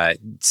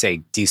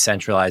 say,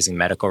 decentralizing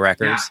medical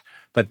records,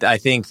 but I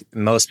think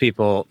most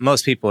people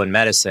in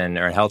medicine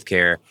or in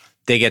healthcare,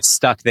 they get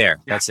stuck there.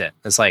 That's it.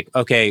 It's like,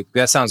 okay,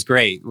 that sounds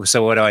great.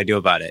 So what do I do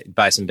about it?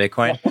 Buy some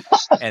Bitcoin?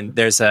 And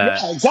there's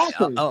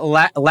exactly. a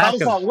lack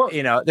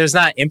of, there's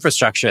not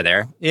infrastructure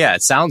there. Yeah,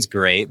 it sounds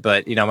great,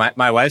 but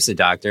my wife's a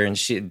doctor and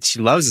she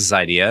loves this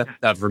idea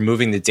of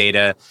removing the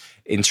data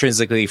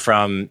intrinsically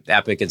from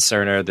Epic and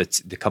Cerner,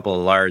 the couple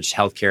of large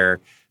healthcare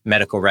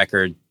medical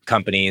record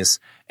companies,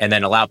 and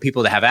then allow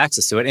people to have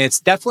access to it. And it's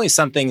definitely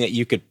something that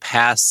you could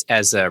pass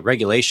as a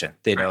regulation,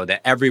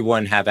 that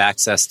everyone have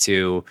access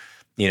to,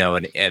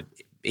 an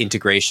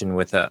integration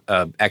with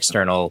a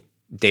external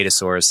data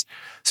source.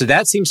 So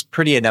that seems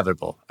pretty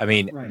inevitable. I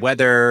mean,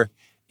 whether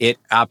it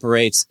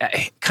operates,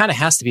 it kind of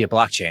has to be a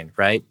blockchain,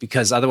 right?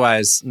 Because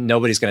otherwise,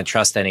 nobody's going to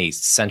trust any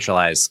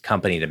centralized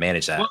company to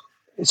manage that.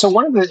 So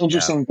one of the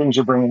interesting things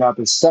you're bringing up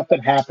is stuff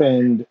that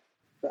happened,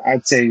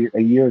 I'd say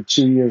a year or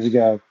 2 years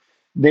ago.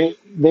 They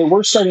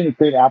were starting to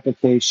create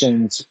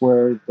applications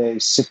where they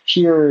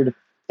secured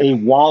a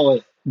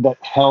wallet that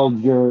held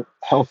your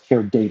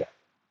healthcare data,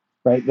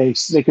 right? They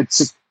could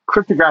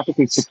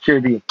cryptographically secure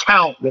the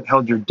account that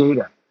held your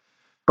data.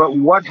 But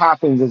what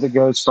happens as it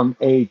goes from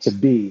A to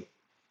B?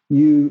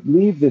 You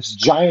leave this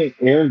giant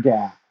air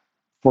gap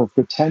for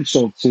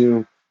potential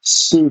to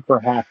spoof or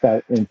hack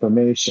that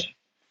information,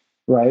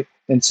 right?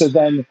 And so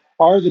then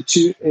are the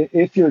two,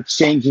 if you're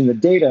exchanging the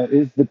data,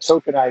 is the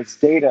tokenized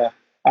data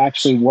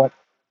actually what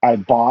I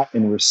bought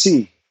and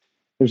received?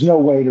 There's no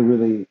way to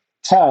really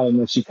tell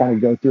unless you kind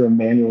of go through a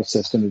manual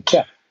system to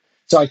check.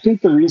 So I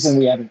think the reason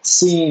we haven't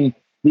seen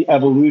the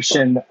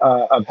evolution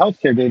of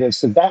healthcare data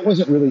is because that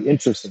wasn't really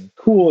interesting.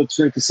 Cool, it's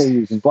great to say you're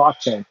using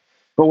blockchain.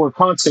 But where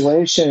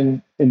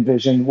Constellation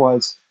envisioned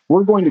was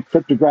we're going to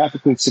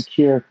cryptographically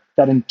secure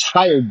that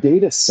entire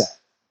data set.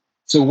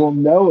 So we'll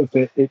know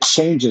if it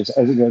changes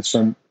as it goes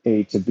from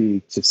A to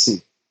B to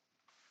C.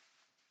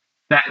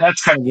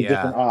 That's kind of the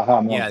different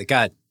aha moment. Yeah,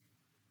 God.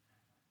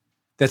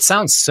 That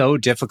sounds so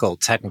difficult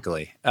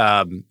technically.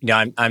 I'm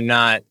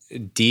not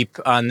deep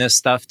on this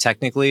stuff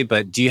technically,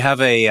 but do you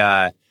have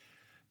an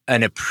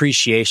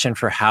appreciation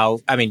for how?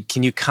 I mean,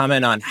 can you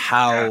comment on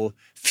how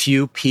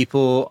few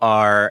people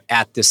are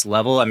at this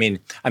level? I mean,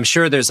 I'm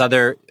sure there's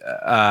other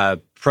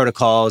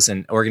protocols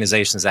and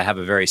organizations that have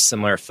a very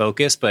similar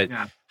focus, but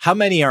how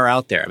many are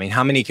out there? I mean,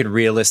 how many can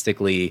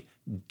realistically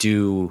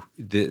do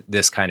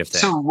this kind of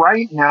thing? So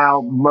right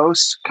now,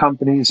 most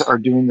companies are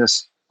doing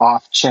this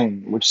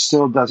off-chain, which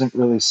still doesn't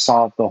really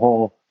solve the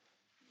whole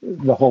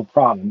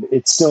problem.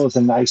 It still is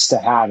a nice to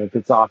have if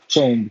it's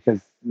off-chain,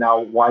 because now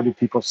why do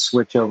people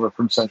switch over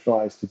from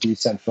centralized to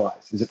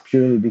decentralized? Is it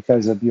purely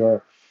because of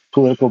your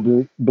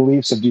political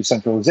beliefs of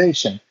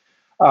decentralization?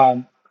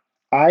 I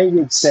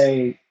would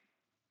say,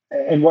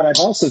 and what I've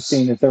also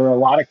seen is there were a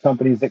lot of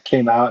companies that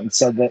came out and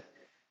said that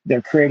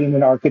they're creating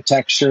an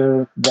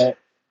architecture that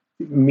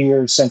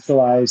mirrors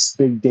centralized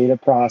big data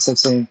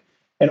processing.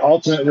 And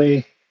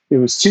ultimately, it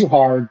was too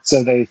hard,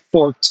 so they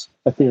forked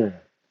Ethereum.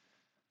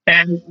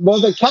 And well,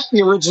 they kept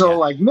the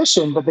original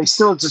mission, but they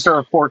still just are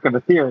a fork of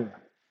Ethereum.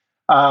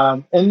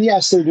 And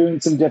yes, they're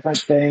doing some different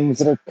things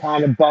that are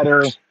kind of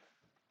better,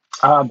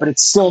 but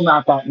it's still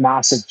not that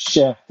massive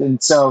shift.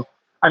 And so,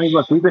 I mean,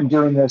 look, we've been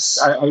doing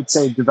this, I'd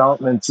say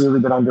development's really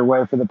been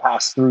underway for the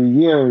past 3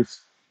 years.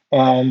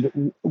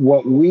 And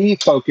what we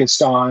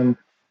focused on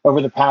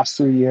over the past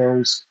 3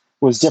 years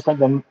was different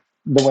than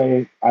the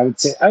way I would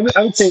say. I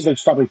would say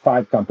there's probably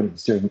 5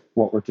 companies doing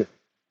what we're doing,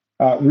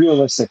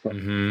 realistically.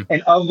 Mm-hmm.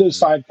 And of those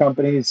 5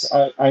 companies,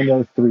 I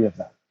know 3 of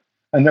them.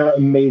 And they're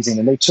amazing.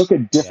 And they took a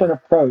different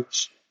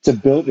approach to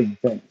building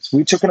things.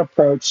 We took an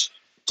approach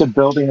to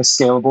building a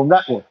scalable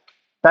network.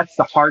 That's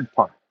the hard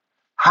part.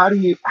 How do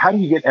you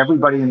get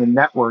everybody in the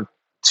network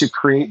to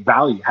create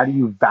value? How do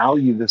you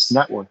value this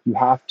network? You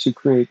have to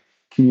create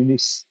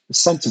community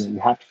sentiment.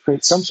 You have to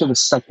create some sort of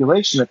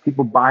speculation that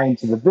people buy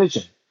into the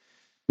vision,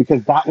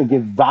 because that will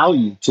give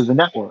value to the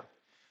network.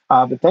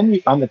 But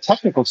then on the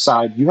technical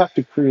side, you have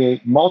to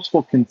create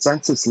multiple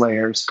consensus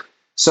layers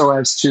so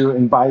as to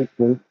invite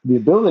the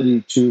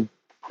ability to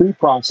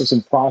pre-process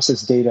and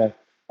process data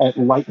at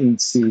lightning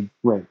speed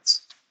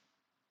rates.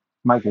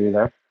 Mike, are you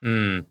there?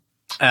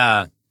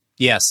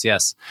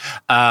 Yes.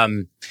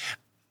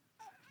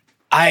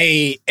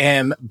 I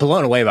am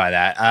blown away by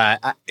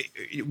that.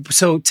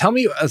 So tell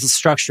me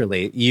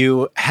structurally,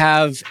 you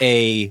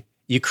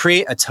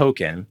create a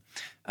token,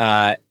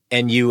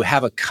 and you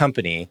have a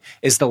company.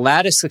 Is the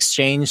Lattice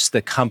Exchange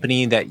the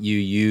company that you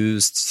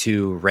used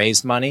to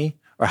raise money?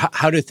 Or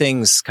how do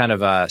things kind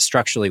of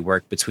structurally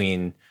work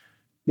between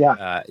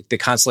the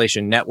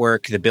Constellation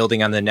network, the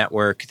building on the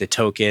network, the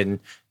token,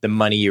 the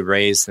money you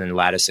raised, and then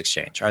Lattice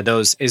Exchange?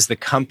 Is the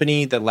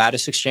company the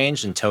Lattice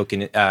Exchange and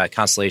token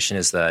Constellation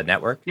is the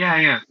network?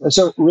 Yeah.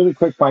 So really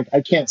quick, Mike,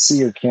 I can't see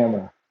your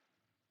camera.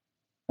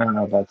 I don't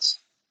know if that's...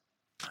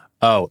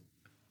 Oh,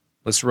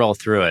 let's roll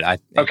through it.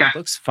 Okay. It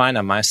looks fine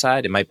on my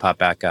side. It might pop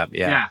back up.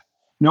 Yeah.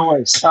 No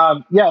worries.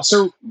 So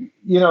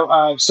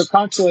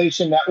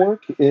Constellation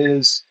Network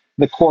is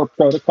the core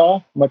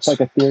protocol, much like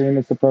Ethereum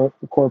is the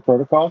core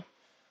protocol.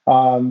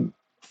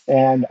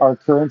 And our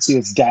currency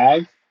is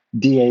DAG,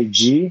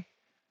 D-A-G.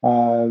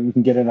 You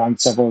can get it on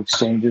several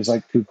exchanges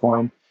like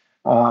KuCoin.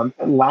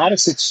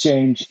 Lattice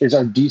Exchange is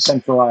our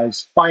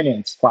decentralized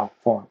finance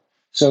platform.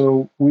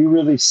 So we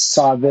really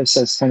saw this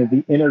as kind of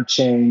the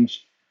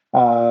interchange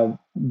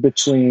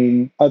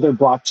between other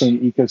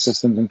blockchain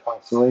ecosystems and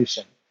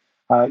Constellation.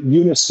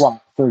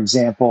 Uniswap, for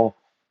example,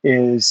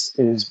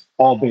 is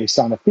all based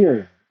on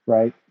Ethereum,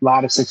 right?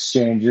 Lattice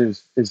Exchange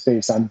is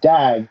based on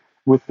DAG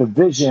with the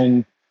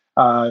vision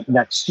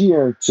next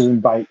year to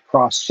invite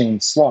cross-chain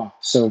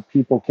swaps so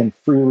people can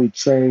freely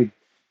trade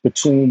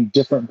between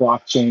different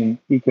blockchain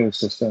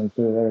ecosystems,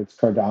 whether it's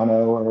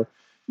Cardano or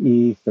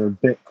ETH or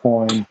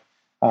Bitcoin.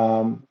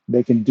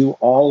 They can do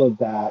all of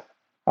that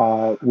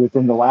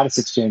within the Lattice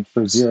Exchange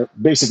for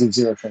basically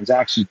zero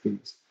transaction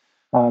fees.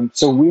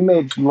 So we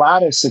made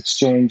Lattice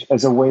Exchange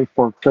as a way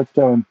for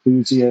crypto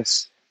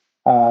enthusiasts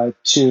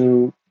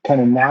to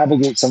kind of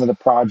navigate some of the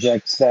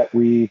projects that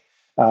we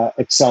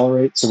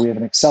accelerate. So we have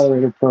an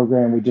accelerator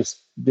program. We just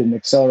did an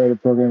accelerator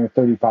program with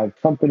 35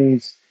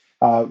 companies.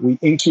 We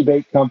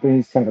incubate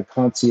companies, kind of a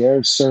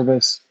concierge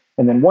service.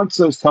 And then once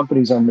those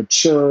companies are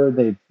mature,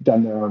 they've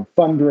done their own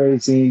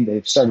fundraising,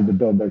 they've started to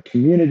build their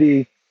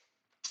community,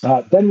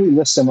 then we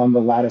list them on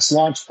the Lattice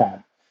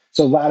Launchpad.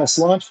 So Lattice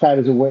Launchpad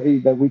is a way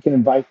that we can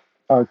invite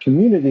our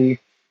community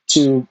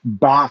to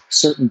back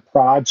certain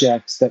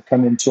projects that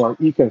come into our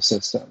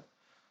ecosystem.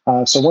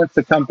 So once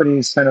the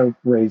companies kind of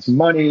raise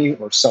money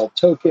or sell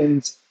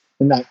tokens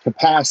in that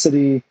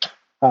capacity,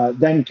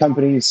 then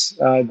companies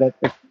that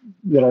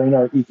are in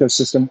our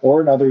ecosystem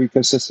or in other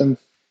ecosystems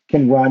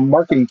can run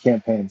marketing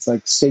campaigns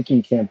like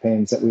staking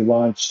campaigns that we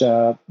launched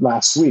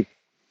last week.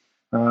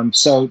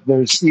 So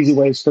there's easy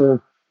ways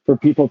for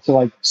people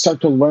to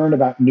start to learn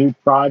about new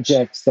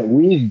projects that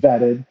we've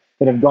vetted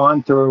that have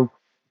gone through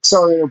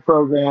accelerator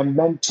program,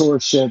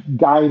 mentorship,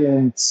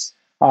 guidance,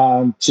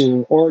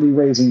 to already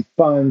raising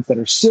funds that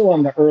are still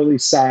on the early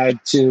side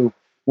to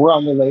we're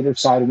on the later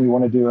side and we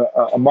want to do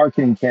a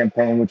marketing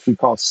campaign, which we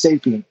call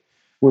staking,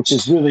 which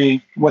is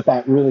really what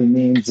that really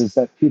means is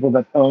that people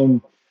that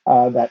own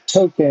that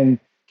token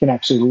can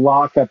actually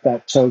lock up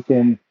that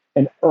token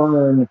and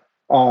earn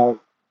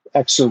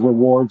extra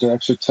rewards or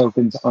extra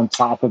tokens on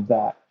top of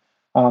that.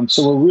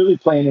 So we're really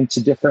playing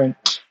into different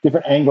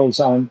angles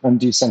on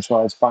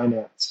decentralized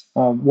finance.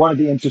 One of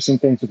the interesting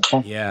things with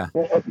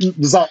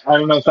does that, I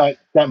don't know if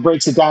that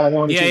breaks it down. I don't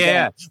want to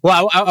down.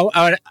 Well,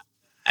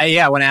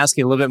 I want to ask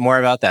you a little bit more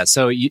about that.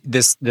 So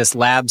this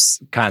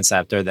labs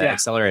concept or the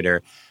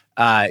accelerator,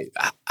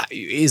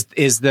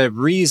 is the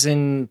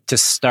reason to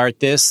start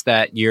this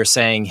that you're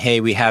saying,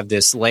 hey, we have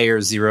this layer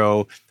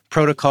 0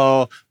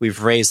 protocol,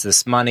 we've raised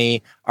this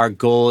money, our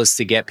goal is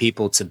to get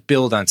people to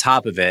build on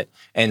top of it,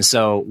 and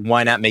so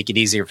why not make it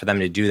easier for them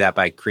to do that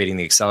by creating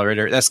the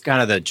accelerator? That's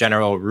kind of the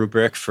general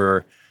rubric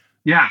for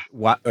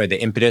what, or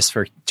the impetus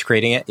for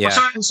creating it.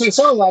 So we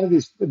saw a lot of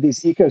these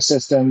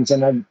ecosystems,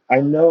 and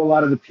I know a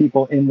lot of the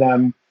people in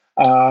them.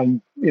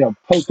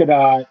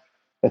 Polkadot,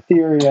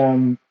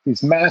 Ethereum,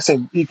 these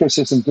massive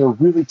ecosystems, they're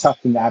really tough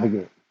to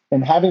navigate.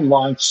 And having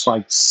launched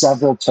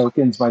several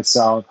tokens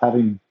myself,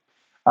 having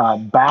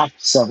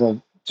backed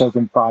several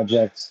token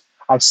projects,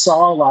 I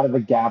saw a lot of the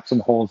gaps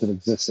and holes that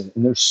existed.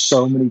 And there's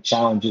so many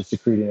challenges to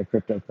creating a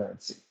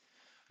cryptocurrency.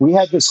 We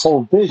had this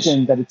whole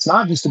vision that it's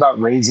not just about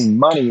raising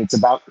money, it's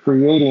about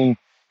creating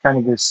kind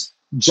of this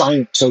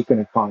giant token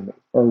economy,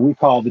 or we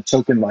call the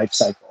token life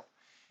cycle.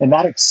 And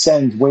that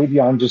extends way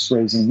beyond just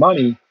raising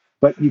money,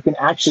 but you can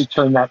actually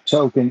turn that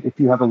token, if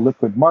you have a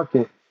liquid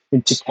market,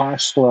 into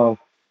cash flow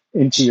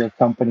into your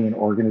company and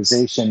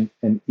organization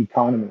and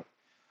economy.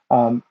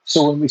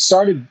 So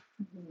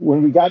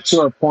when we got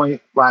to our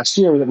point last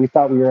year that we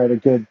thought we were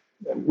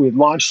we had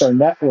launched our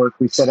network,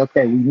 we said,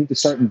 okay, we need to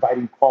start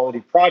inviting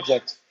quality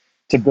projects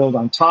to build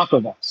on top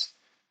of us.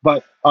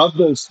 But of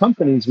those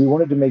companies, we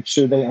wanted to make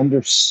sure they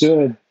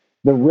understood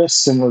the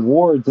risks and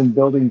rewards in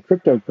building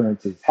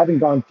cryptocurrencies. Having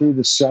gone through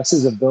the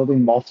stresses of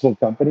building multiple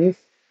companies,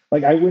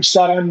 I wish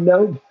that on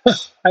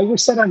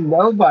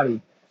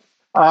nobody.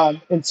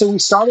 And so we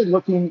started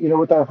looking,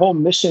 with our whole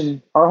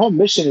mission. Our whole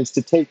mission is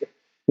to take,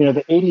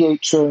 the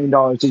 $88 trillion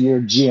a year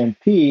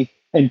GNP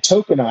and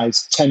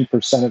tokenize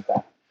 10% of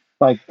that.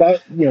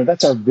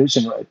 That's our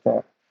vision right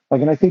there.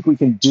 And I think we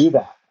can do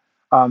that.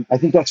 I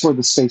think that's where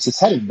the space is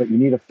headed, but you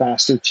need a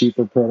faster,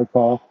 cheaper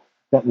protocol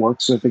that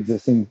works with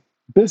existing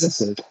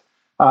businesses.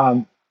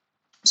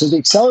 So the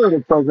accelerator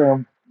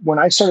program, when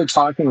I started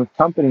talking with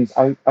companies,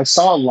 I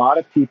saw a lot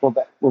of people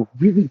that were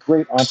really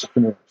great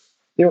entrepreneurs.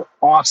 They were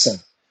awesome.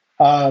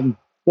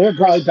 They're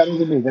probably better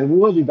than me. They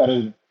will be better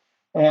than me.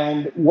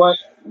 And what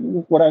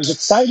I was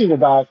excited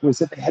about was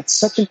that they had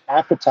such an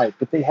appetite,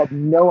 but they had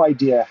no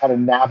idea how to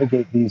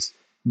navigate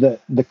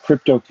the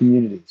crypto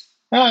communities.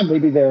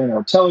 Maybe they're in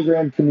our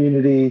Telegram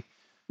community,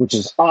 which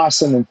is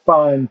awesome and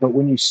fun. But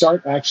when you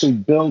start actually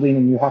building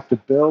and you have to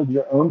build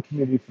your own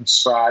community from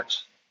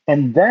scratch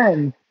and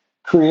then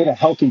create a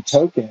healthy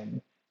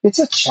token, it's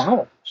a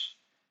challenge.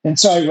 And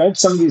so I read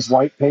some of these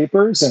white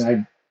papers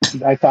and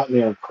I thought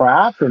they were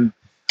crap. And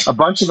a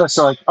bunch of us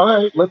are like, all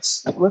right,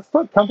 let's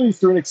put companies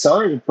through an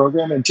accelerated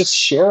program and just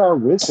share our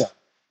wisdom.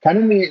 Kind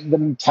of the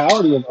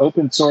mentality of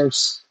open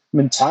source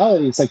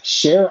mentality. It's like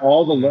share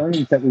all the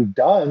learnings that we've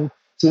done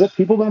so that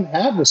people don't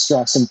have the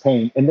stress and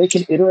pain and they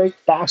can iterate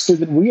faster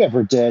than we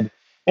ever did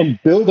and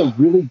build a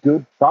really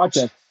good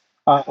project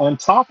on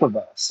top of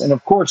us. And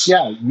of course,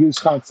 yeah, use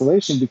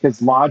Constellation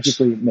because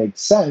logically it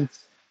makes sense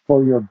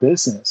for your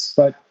business.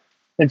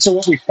 And so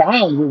what we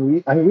found,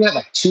 we had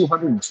like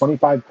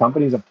 225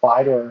 companies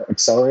apply to our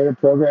accelerator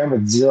program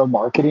with zero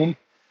marketing.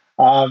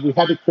 We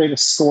had to create a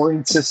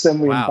scoring system.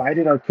 We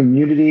invited our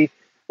community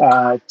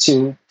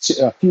to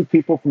a few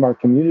people from our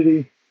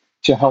community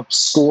to help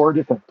score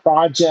different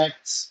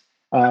projects.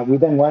 We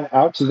then went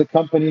out to the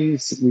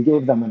companies. We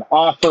gave them an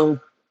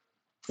offer.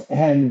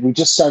 And we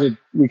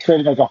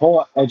created like a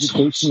whole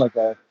education, like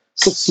a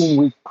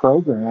 16-week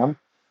program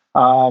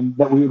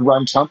that we would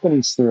run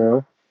companies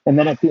through. And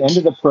then at the end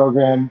of the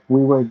program, we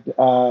would,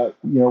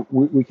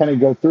 we kind of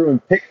go through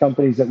and pick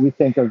companies that we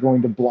think are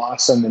going to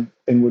blossom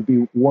and would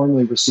be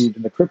warmly received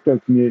in the crypto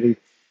community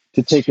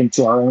to take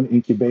into our own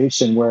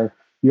incubation, where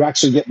you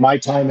actually get my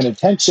time and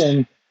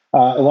attention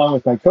along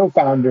with my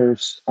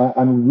co-founders.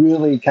 I'm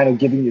really kind of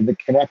giving you the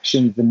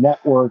connections, the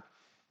network,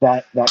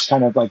 that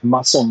kind of like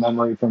muscle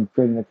memory from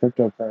creating a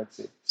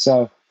cryptocurrency.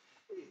 So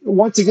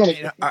once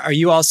again, are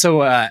you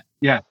also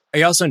yeah. Are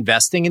you also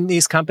investing in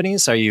these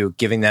companies? Are you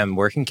giving them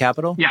working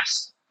capital?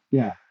 Yes.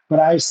 Yeah. But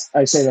I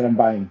say that I'm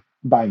buying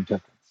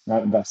tokens,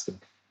 not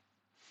investing.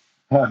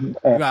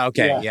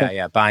 Okay.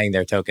 Yeah. Buying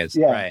their tokens.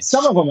 Yeah. Right.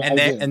 Some of them.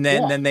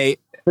 Then they.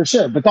 For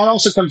sure. But that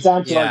also comes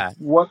down to like,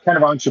 what kind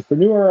of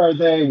entrepreneur are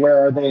they?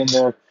 Where are they in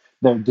their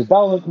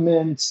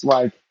development?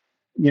 Like,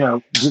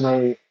 do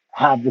they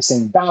have the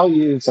same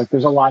values? Like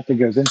there's a lot that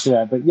goes into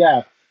that. But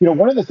yeah,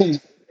 one of the things,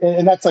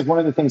 and that's like one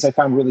of the things I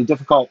found really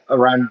difficult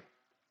around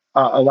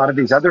a lot of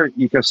these other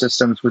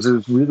ecosystems was it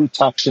was really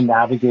tough to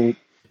navigate.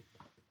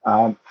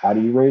 How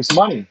do you raise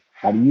money?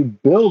 How do you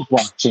build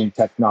blockchain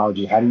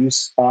technology? How do you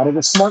audit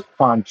a smart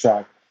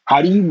contract?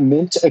 How do you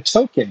mint a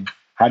token?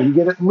 How do you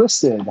get it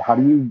listed? How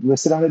do you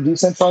list it on a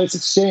decentralized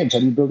exchange? How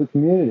do you build a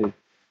community?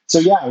 So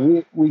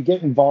yeah, we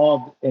get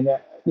involved in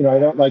that. I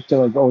don't like to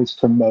like always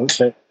promote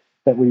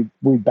that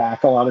we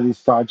back a lot of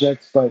these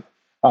projects, but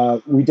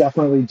we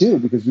definitely do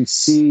because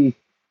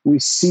we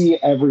see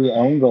every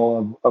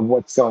angle of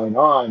what's going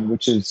on,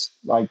 which is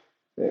a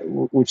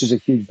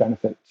huge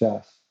benefit to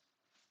us.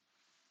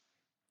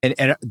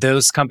 And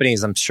those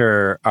companies, I'm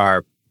sure,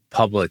 are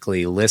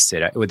publicly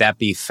listed. Would that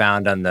be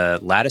found on the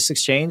Lattice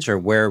Exchange, or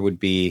where would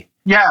be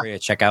where you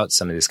check out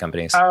some of these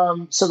companies?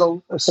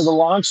 So the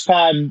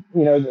Launchpad,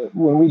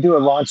 when we do a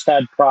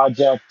Launchpad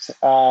project,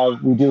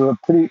 we do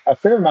a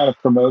fair amount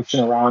of promotion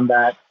around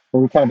that,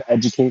 where we kind of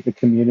educate the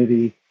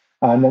community,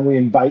 and then we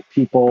invite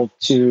people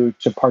to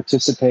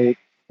participate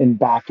in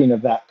backing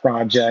of that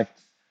project.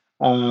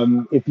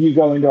 If you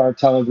go into our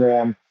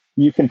Telegram,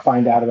 you can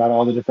find out about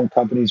all the different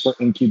companies we're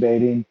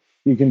incubating.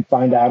 You can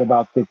find out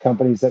about the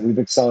companies that we've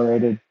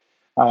accelerated.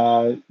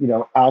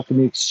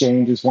 Alchemy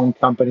Exchange is one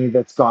company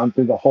that's gone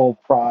through the whole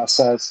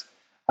process.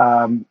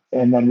 And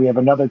then we have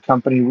another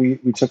company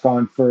we took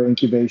on for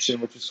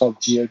incubation, which is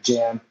called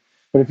GeoJam.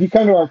 But if you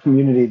come to our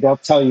community, they'll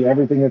tell you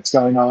everything that's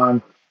going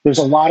on. There's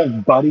a lot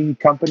of budding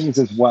companies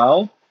as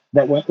well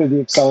that went through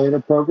the accelerator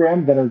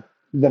program that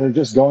are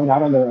just going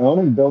out on their own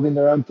and building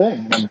their own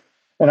thing.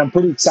 And I'm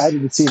pretty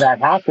excited to see that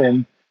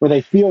happen, where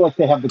they feel like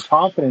they have the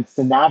confidence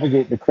to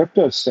navigate the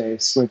crypto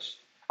space, which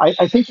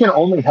I think can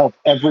only help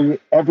every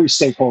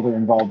stakeholder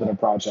involved in a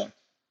project.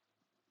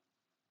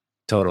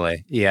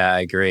 Totally. Yeah,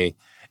 I agree.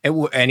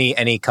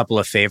 Any couple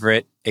of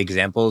favorite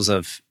examples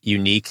of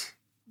unique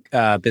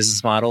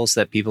business models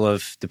that people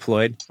have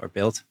deployed or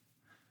built?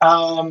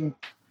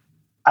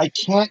 I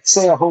can't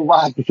say a whole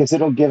lot because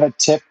it'll give a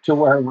tip to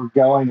where we're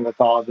going with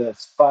all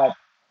this, but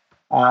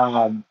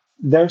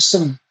there's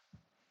some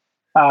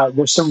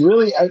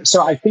really,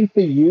 so I think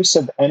the use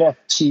of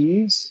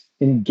NFTs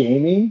in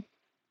gaming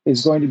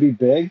is going to be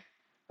big.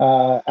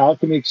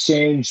 Alchemy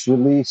Exchange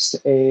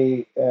released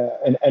an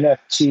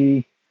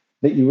NFT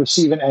that you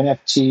receive an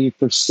NFT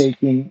for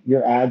staking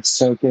your ads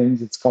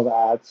tokens. It's called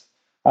ads.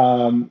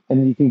 And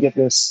you can get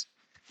this,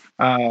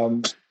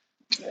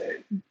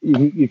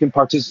 you can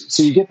participate.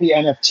 So you get the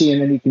NFT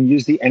and then you can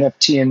use the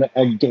NFT in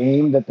a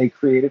game that they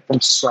created from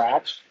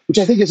scratch, which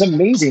I think is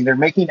amazing. They're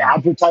making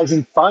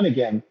advertising fun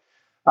again.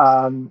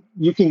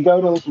 You can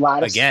go to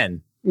Lattice.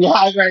 Again.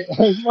 Yeah, right.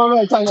 What am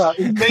I talking about?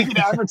 Making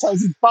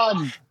advertising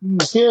fun,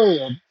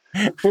 period.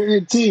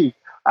 Period T.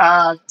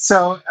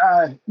 So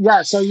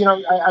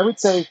I would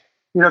say,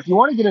 if you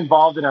want to get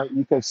involved in our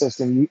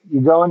ecosystem,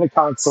 you go into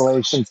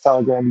Constellation's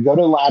Telegram, you go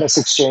to Lattice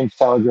Exchange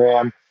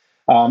Telegram.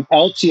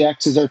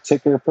 LTX is our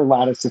ticker for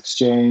Lattice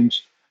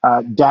Exchange.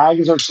 DAG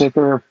is our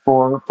ticker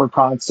for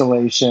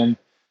Constellation.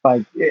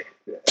 That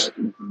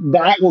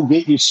will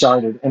get you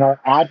started. And our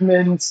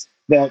admins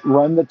that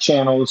run the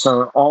channels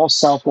are all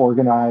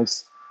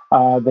self-organized.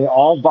 They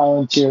all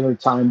volunteer their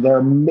time. They're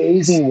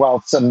amazing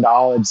wealths of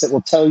knowledge that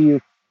will tell you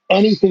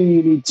anything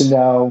you need to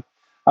know.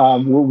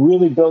 We're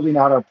really building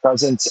out our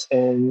presence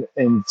in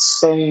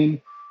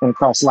Spain and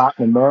across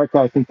Latin America.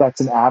 I think that's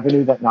an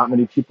avenue that not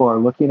many people are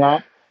looking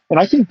at. And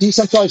I think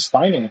decentralized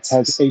finance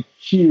has a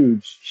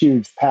huge,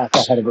 huge path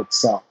ahead of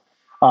itself.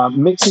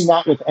 Mixing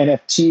that with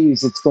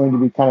NFTs, it's going to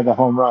be kind of the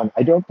home run.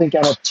 I don't think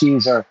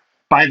NFTs are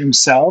by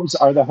themselves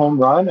are the home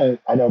run.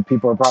 I know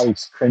people are probably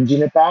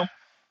cringing at that,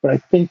 but I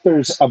think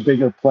there's a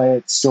bigger play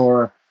at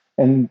store,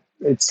 and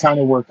it's kind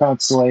of where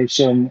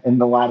Constellation and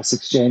the Lattice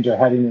Exchange are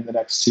heading in the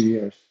next 2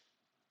 years.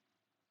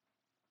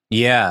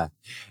 Yeah.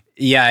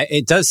 Yeah,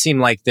 it does seem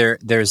like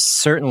there's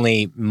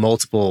certainly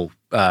multiple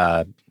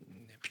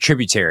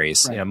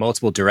tributaries, Right.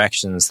 Multiple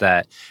directions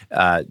that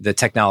the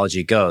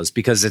technology goes,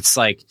 because it's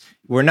like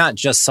we're not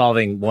just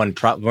solving one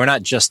problem. We're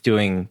not just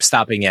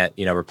stopping at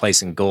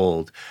replacing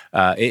gold.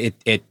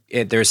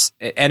 There's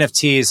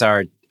NFTs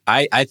are,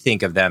 I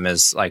think of them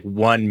as like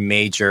one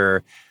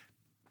major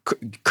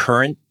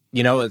current.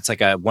 It's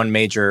like one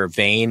major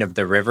vein of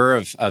the river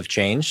of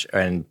change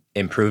and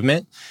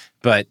improvement,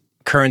 but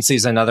currency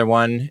is another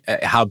one.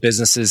 How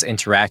businesses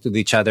interact with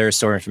each other,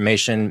 store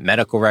information,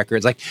 medical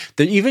records,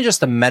 even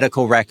just the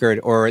medical record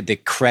or the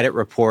credit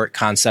report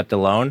concept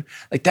alone,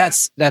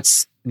 that's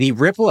the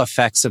ripple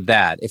effects of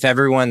that. If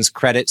everyone's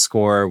credit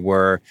score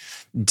were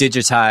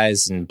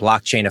digitized and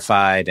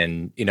blockchainified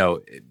and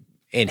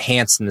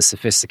enhanced in the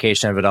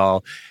sophistication of it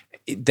all,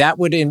 that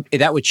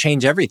would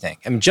change everything.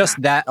 I mean,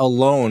 just that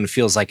alone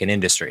feels like an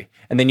industry.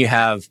 And then you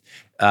have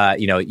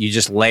you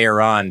just layer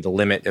on the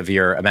limit of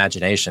your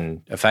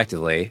imagination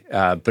effectively.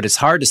 But it's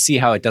hard to see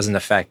how it doesn't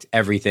affect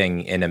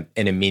everything in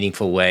a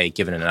meaningful way,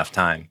 given enough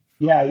time.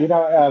 Yeah,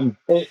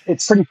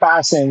 it's pretty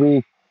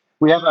fascinating.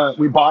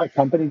 We bought a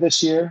company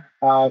this year,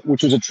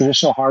 which was a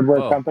traditional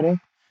hardware company.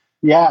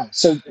 Yeah,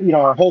 so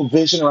our whole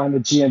vision around the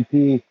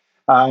GMP,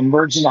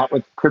 merging that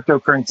with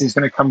cryptocurrency is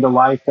going to come to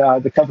life.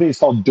 The company is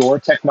called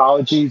Door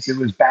Technologies. It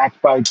was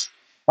backed by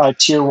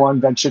tier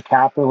one venture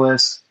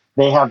capitalists.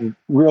 They have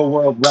real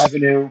world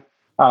revenue.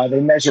 They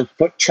measure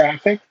foot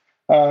traffic.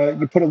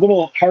 You put a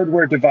little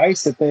hardware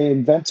device that they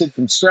invented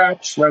from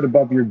scratch right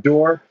above your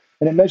door,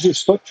 and it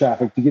measures foot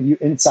traffic to give you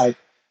insight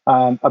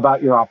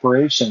about your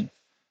operation.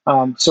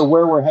 So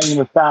where we're heading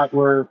with that,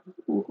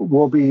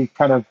 we'll be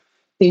kind of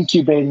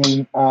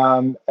incubating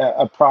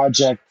a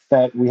project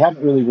that we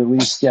haven't really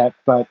released yet,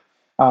 but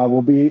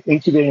we'll be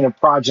incubating a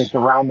project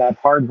around that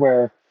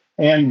hardware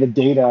and the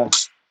data.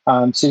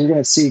 So you're going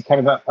to see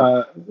kind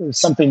of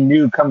something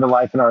new come to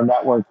life in our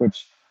network,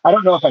 which I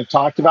don't know if I've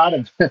talked about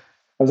it. I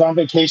was on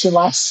vacation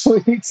last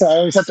week, so I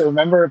always have to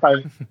remember if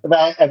I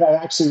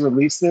actually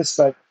released this,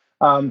 but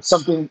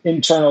something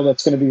internal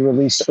that's going to be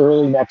released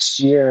early next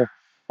year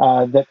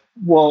that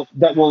will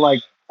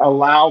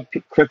allow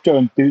crypto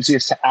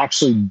enthusiasts to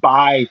actually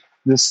buy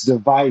this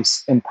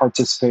device and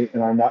participate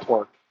in our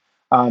network.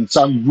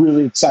 So I'm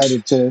really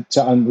excited to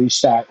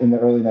unleash that in the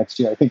early next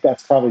year. I think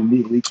that's probably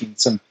me leaking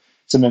some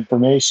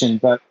information,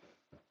 but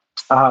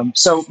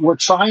so we're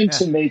trying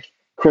to make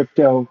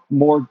crypto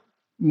more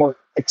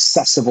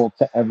accessible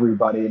to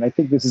everybody, and I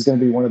think this is going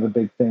to be one of the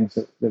big things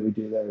that we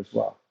do there as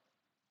well.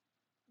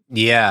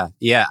 Yeah.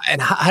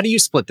 And how do you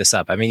split this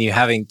up? I mean, you're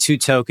having 2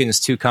 tokens,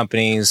 2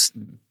 companies,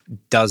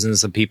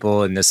 dozens of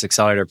people in this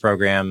accelerator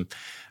program.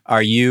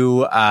 Are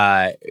you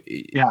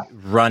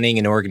running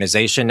an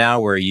organization now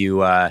where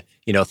you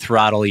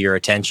throttle your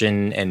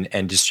attention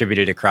and distribute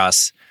it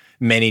across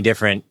many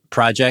different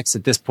projects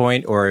at this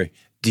point, or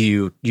do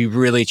you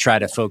really try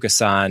to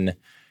focus on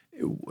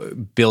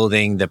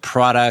building the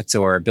product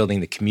or building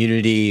the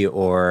community,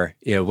 or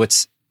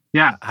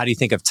how do you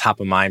think of top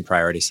of mind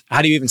priorities?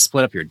 How do you even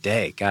split up your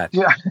day? God.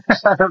 Yeah,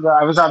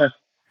 I was on it.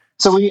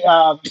 So we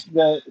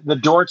the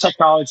Door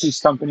Technologies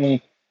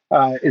company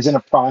is in a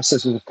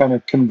process of kind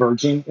of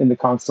converging in the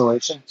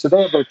Constellation. So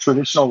they have their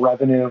traditional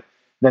revenue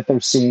that they're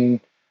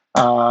seeing.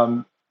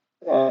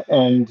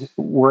 And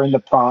we're in the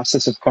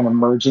process of kind of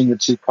merging the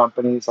 2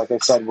 companies. Like I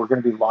said, we're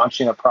going to be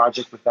launching a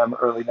project with them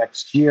early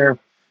next year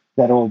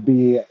that will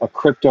be a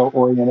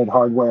crypto-oriented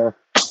hardware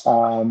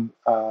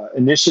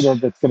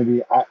initiative that's going to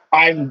be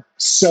I'm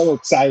so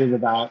excited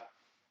about.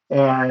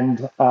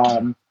 And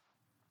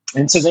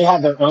so they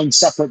have their own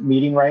separate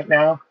meeting right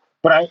now.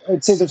 But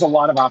I'd say there's a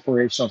lot of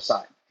operational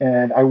side.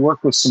 And I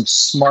work with some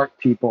smart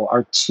people.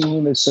 Our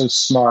team is so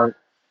smart.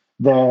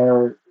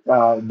 They're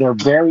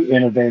very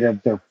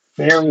innovative. They're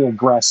very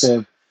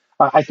aggressive.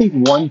 I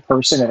think one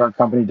person at our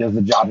company does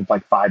the job of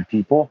like 5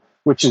 people.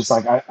 which is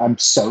like I'm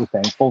so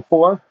thankful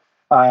for.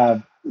 Uh,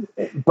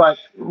 but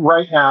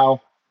right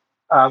now,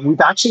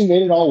 we've actually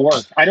made it all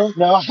work. I don't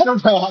know. I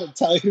don't know how to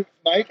tell you,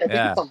 Mike. I think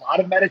Yeah. it's a lot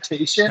of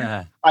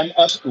meditation. I'm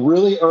up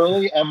really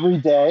early every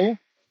day.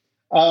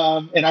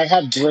 And I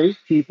have great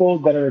people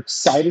that are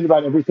excited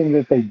about everything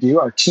that they do.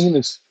 Our team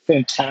is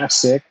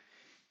fantastic.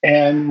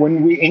 And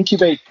when we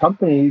incubate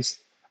companies,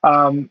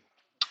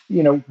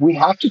 we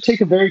have to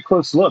take a very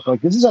close look.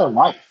 Like, this is our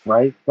life,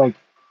 right? Like,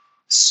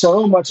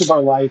 so much of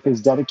our life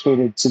is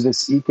dedicated to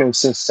this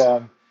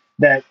ecosystem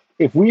that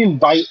if we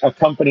invite a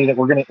company that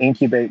we're going to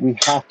incubate, we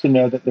have to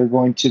know that they're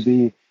going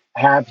to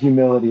have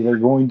humility, they're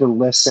going to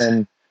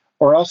listen,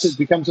 or else it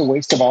becomes a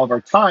waste of all of our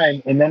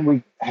time. And then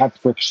we have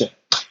friction.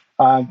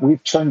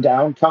 We've turned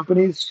down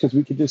companies because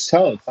we could just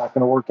tell it's not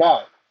going to work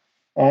out.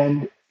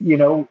 And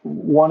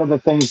one of the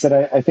things that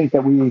I think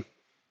that we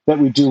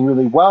do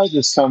really well as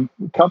this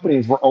company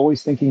is we're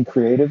always thinking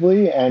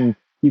creatively, and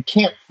you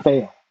can't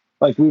fail.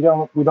 Like, we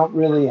don't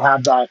really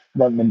have that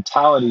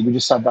mentality. We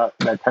just have that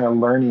kind of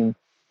learning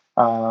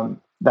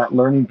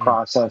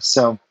process.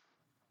 So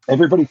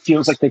everybody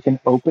feels like they can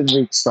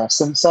openly express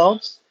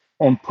themselves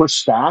and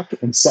push back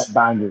and set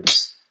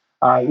boundaries,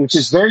 which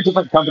is very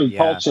different company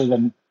culture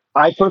than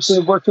I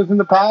personally worked with in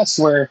the past,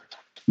 where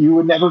you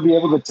would never be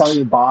able to tell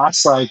your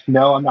boss, like,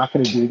 no, I'm not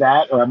going to do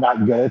that, or I'm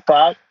not good at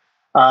that,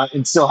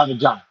 and still have a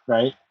job,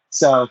 right?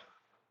 So,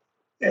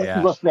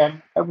 look,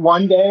 man,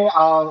 one day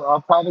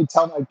I'll probably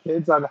tell my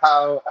kids on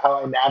how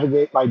I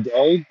navigate my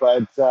day,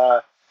 but it's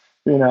a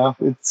lot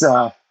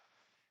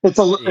to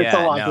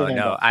handle.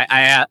 No.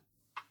 I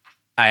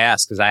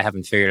ask because I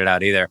haven't figured it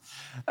out either.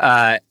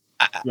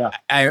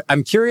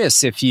 I'm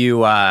curious if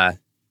you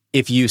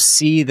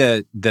see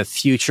the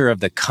future of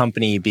the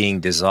company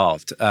being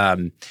dissolved.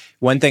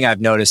 One thing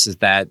I've noticed is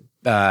that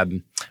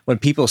when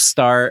people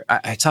start,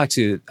 I talk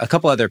to a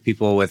couple other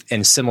people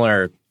in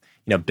similar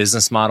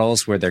business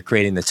models where they're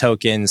creating the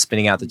token,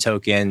 spinning out the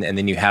token, and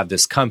then you have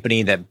this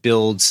company that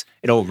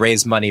it'll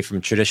raise money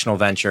from traditional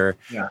venture,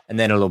 and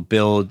then it'll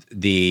build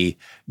the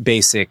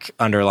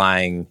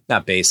underlying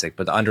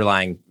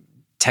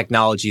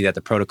technology that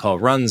the protocol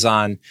runs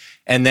on.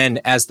 And then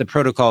as the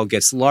protocol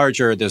gets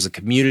larger, there's a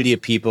community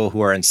of people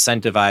who are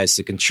incentivized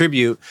to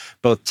contribute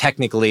both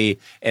technically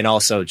and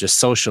also just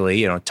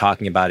socially,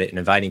 talking about it and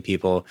inviting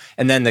people.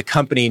 And then the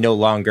company no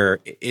longer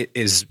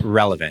is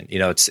relevant.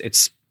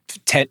 It's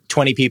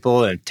 20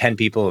 people and 10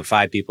 people and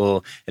 5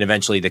 people, and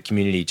eventually the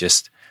community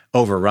just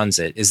overruns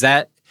it. Is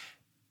that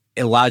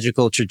a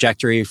logical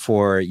trajectory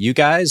for you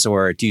guys,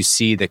 or do you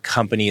see the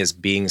company as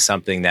being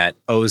something that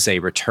owes a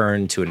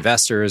return to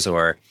investors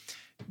or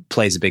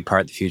plays a big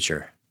part in the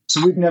future?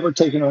 So we've never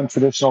taken on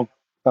traditional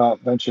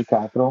venture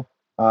capital,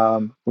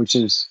 which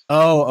is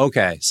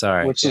okay,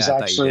 sorry, which is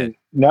actually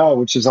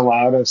which has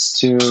allowed us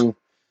to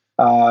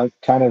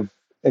kind of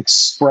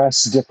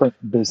express different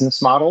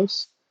business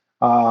models.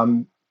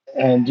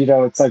 And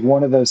it's like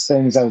one of those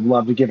things I would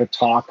love to give a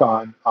talk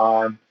on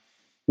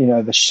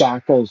the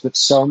shackles that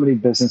so many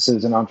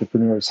businesses and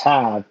entrepreneurs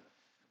have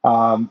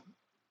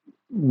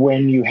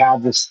when you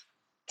have this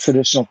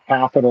traditional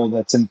capital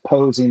that's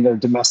imposing their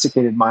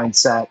domesticated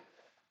mindset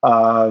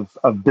of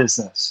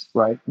business,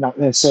 right? Not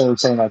necessarily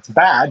saying that's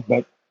bad,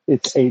 but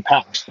it's a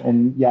path.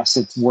 And yes,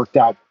 it's worked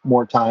out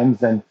more times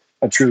than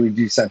a truly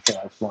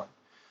decentralized one.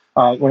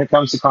 When it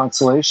comes to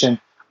Constellation,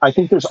 I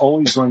think there's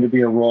always going to be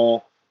a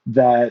role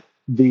that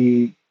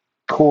the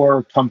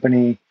core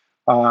company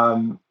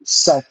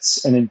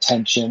sets an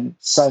intention,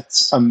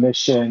 sets a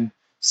mission,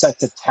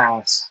 sets a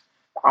task.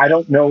 I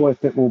don't know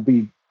if it will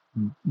be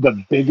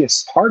the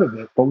biggest part of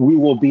it, but we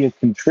will be a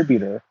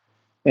contributor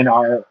in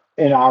our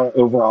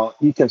overall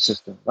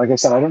ecosystem. Like I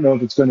said, I don't know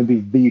if it's going to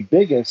be the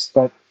biggest,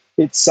 but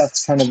it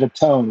sets kind of the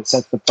tone, it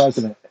sets the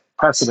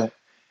precedent.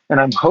 And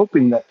I'm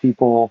hoping that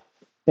people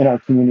in our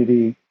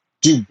community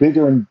do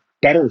bigger and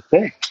better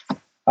things.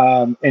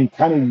 And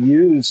kind of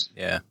use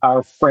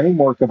our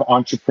framework of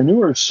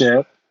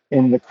entrepreneurship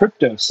in the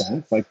crypto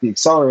sense. Like, the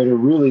accelerator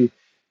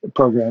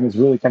program is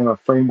really kind of a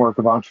framework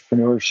of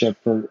entrepreneurship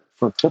for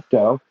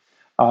crypto.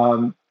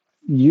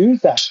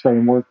 Use that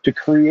framework to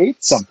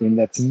create something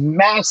that's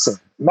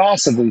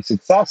massively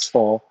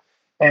successful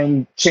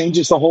and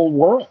changes the whole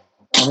world.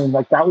 I mean,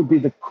 like, that would be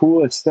the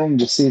coolest thing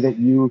to see that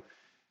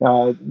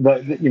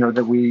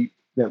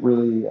that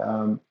really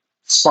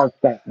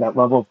sparked that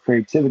level of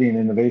creativity and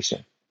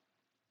innovation.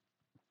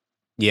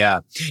 Yeah.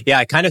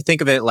 I kind of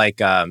think of it like,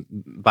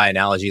 by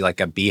analogy, like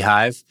a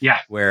beehive,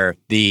 where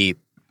the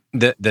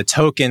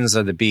tokens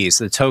are the bees.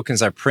 The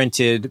tokens are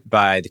printed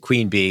by the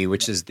queen bee,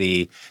 which is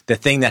the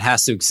thing that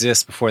has to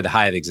exist before the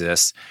hive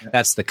exists. Yeah.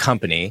 That's the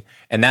company.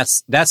 And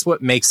that's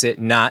what makes it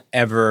not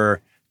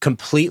ever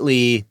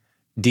completely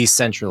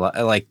decentralized.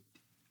 Like,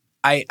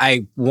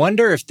 I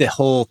wonder if the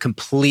whole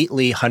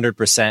completely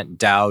 100%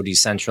 DAO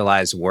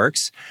decentralized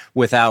works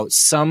without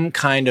some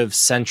kind of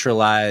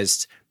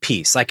centralized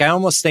piece. Like, I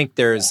almost think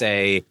there's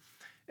an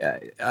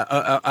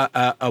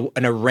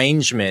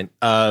arrangement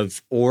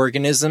of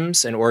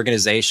organisms and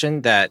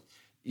organization that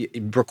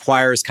it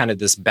requires kind of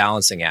this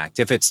balancing act.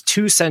 If it's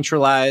too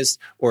centralized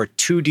or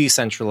too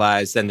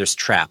decentralized, then there's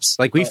traps.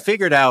 Like we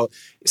figured out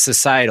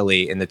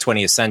societally in the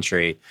 20th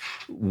century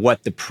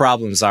what the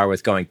problems are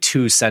with going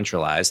too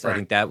centralized. Right. I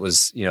think that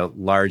was,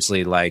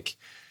 largely like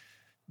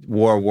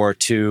World War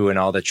II and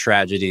all the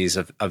tragedies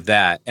of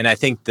that. And I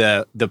think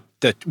the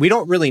we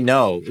don't really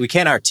know, we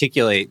can't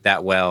articulate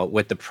that well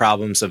what the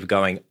problems of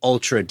going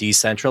ultra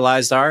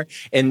decentralized are.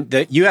 In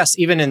the US,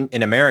 even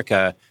in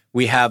America,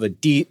 we have a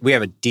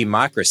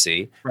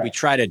democracy. Right. We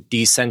try to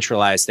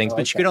decentralize things,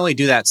 but you can only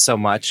do that so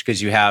much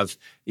because you have,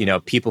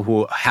 people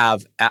who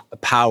have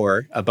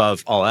power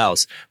above all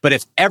else. But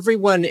if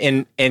everyone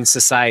in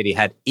society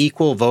had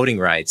equal voting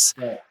rights,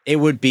 right. It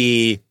would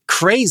be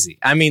crazy.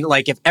 I mean,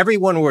 like if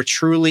everyone were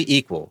truly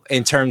equal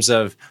in terms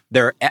of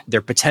their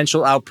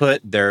potential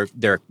output, their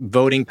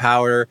voting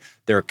power,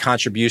 their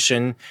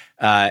contribution,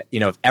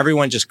 if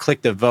everyone just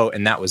clicked a vote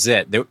and that was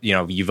it,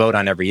 you vote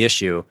on every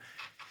issue,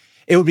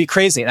 it would be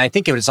crazy. And I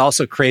think it was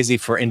also crazy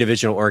for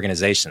individual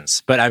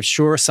organizations, but I'm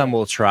sure some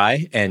will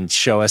try and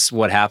show us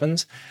what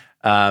happens.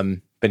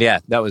 But yeah,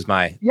 that was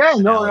my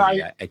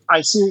analogy.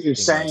 I see what you're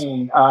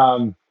saying.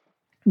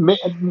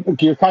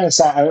 You're kind of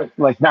saying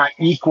like not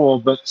equal,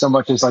 but so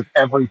much as like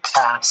every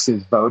task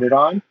is voted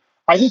on.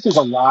 I think there's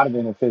a lot of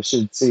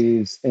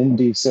inefficiencies in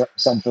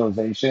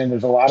decentralization.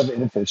 There's a lot of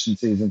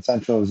inefficiencies in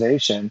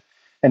centralization,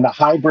 and the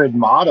hybrid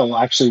model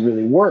actually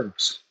really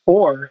works.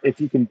 Or if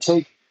you can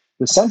take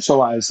the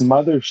centralized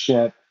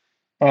mothership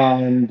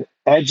and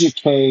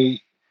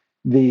educate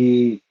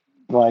the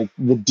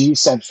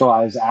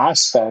decentralized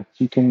aspect,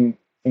 you can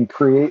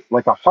create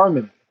like a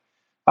harmony.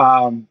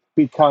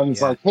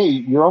 Becomes like, hey,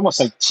 you're almost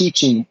like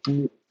teaching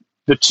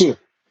the two.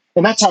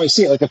 And that's how I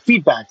see it, like a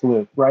feedback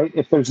loop, right?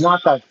 If there's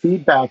not that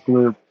feedback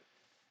loop,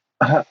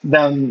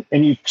 then,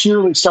 and you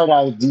purely start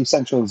out with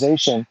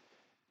decentralization,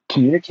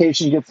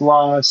 communication gets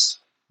lost,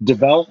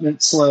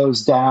 development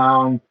slows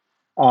down,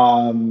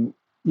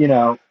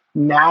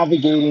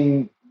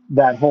 navigating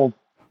that whole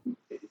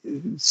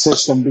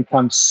system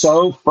becomes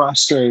so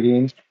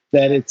frustrating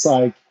that it's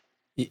like,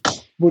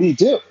 what do you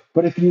do?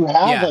 But if you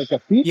have like a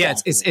feedback,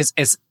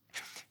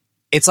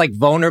 it's like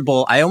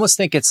vulnerable. I almost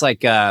think it's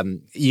like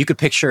you could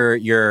picture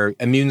your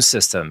immune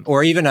system,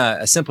 or even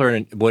a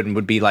simpler one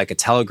would be like a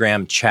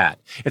Telegram chat.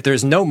 If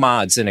there's no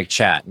mods in a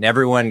chat and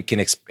everyone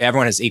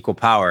has equal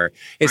power,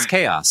 it's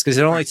chaos because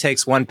it only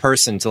takes one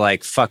person to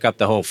like fuck up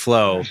the whole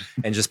flow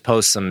and just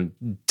post some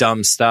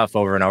dumb stuff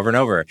over and over and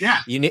over.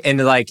 Yeah,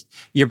 and like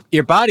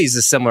your body's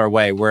a similar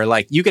way where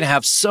like you can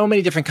have so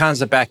many different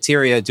kinds of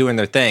bacteria doing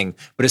their thing,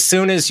 but as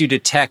soon as you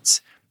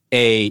detect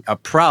a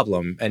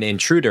problem, an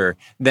intruder,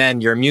 then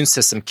your immune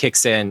system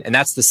kicks in, and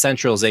that's the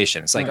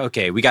centralization. It's like,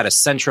 okay, we got to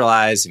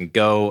centralize and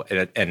go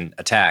and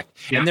attack.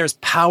 Yeah. And there's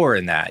power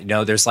in that.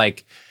 There's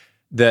like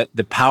the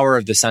power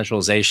of the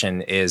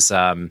centralization is,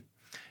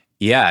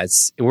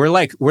 we're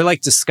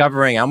like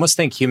discovering. I almost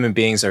think human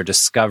beings are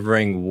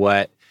discovering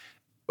what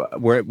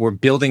we're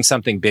building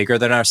something bigger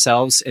than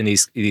ourselves in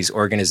these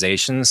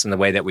organizations and the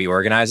way that we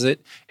organize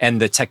it,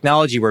 and the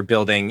technology we're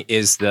building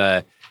is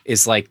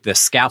like the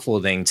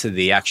scaffolding to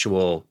the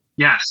actual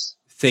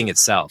thing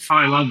itself. Oh,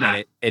 I love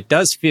that. It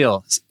does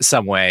feel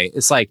some way.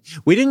 It's like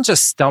we didn't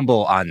just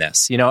stumble on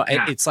this.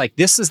 It's like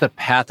this is the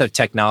path of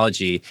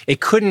technology. It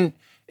couldn't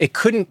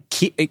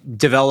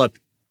develop.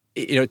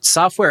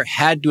 Software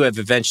had to have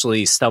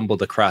eventually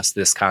stumbled across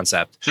this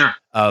concept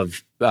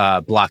of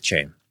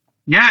blockchain.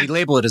 Yeah, we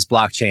label it as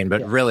blockchain,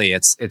 but really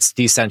it's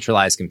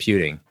decentralized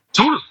computing.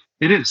 Totally,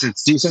 it is.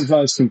 It's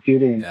decentralized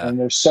computing, and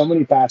there's so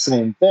many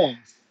fascinating things.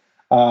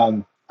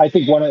 I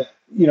think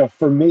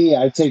for me,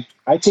 I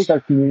take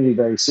our community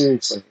very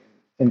seriously.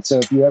 And so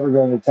if you ever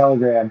go into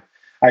Telegram,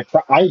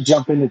 I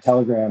jump into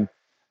Telegram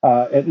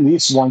at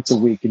least once a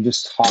week and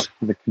just talk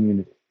to the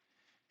community.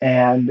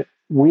 And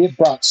we have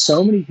brought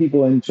so many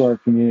people into our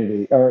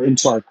community or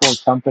into our core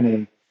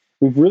company.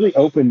 We've really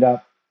opened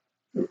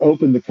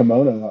the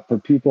kimono up for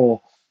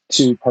people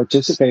to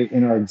participate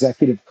in our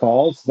executive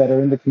calls that are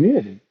in the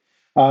community.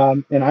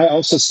 And I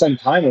also spend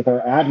time with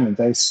our admins.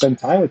 I spend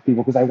time with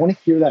people because I want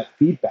to hear that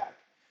feedback.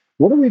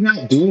 What are we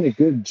not doing a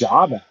good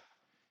job at?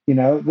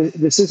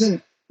 This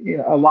isn't,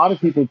 a lot of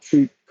people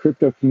treat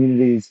crypto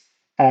communities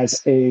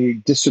as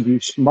a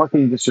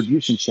marketing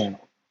distribution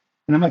channel.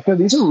 And I'm like, no,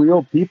 these are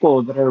real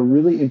people that are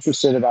really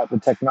interested about the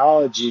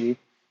technology,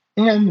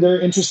 and they're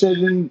interested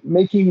in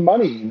making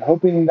money and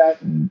hoping that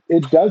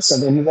it does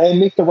something and they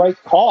make the right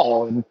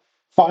call and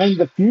find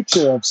the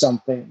future of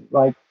something.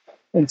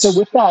 And so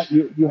with that,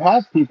 you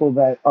have people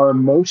that are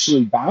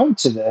emotionally bound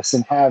to this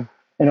and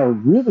are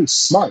really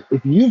smart.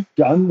 If you've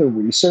done the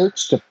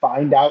research to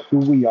find out who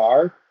we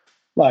are,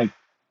 like,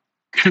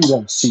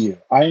 kudos to you.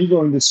 I am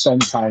going to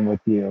spend time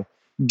with you,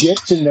 get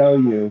to know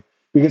you,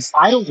 because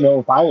I don't know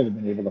if I would have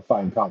been able to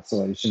find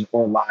Constellation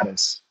or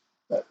Lattice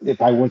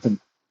if I wasn't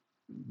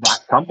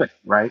that company,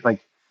 right? Like,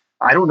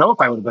 I don't know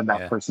if I would have been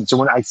that person. So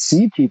when I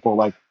see people,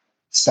 like,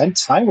 spend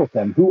time with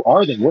them, who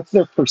are they? What's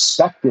their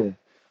perspective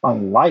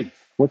on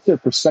life? What's their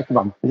perspective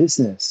on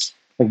business?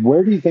 Like,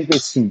 where do you think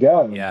this can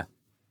go? Yeah.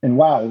 And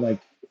wow,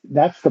 like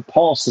that's the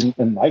pulse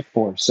and life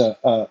force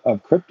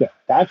of crypto.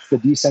 That's the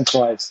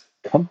decentralized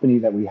company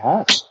that we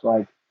have.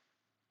 Like,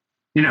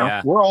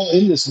 Yeah. we're all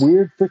in this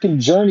weird freaking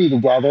journey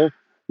together.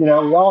 We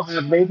all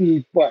have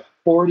maybe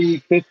 40,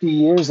 50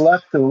 years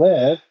left to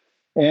live.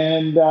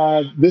 And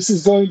this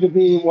is going to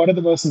be one of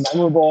the most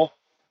memorable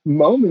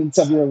moments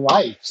of your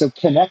life. So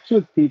connect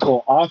with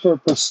people, offer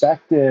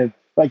perspective,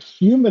 like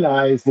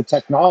humanize the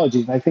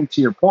technology. And I think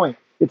to your point,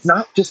 it's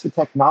not just the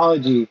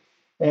technology.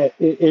 It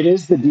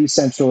is the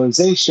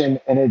decentralization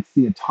and it's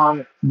the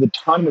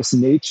autonomous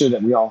nature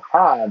that we all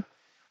have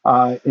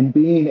in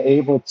being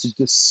able to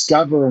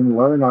discover and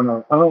learn on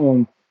our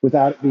own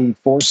without it being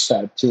force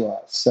fed to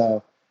us.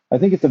 So I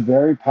think it's a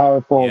very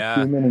powerful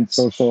human and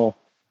social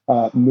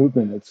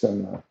movement that's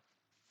going on.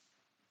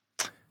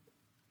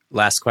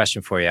 Last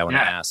question for you. I want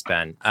to ask,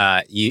 Ben.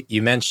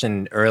 You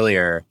mentioned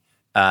earlier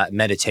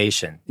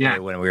meditation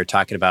when we were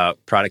talking about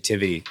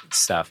productivity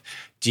stuff.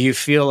 Do you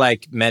feel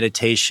like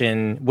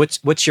meditation?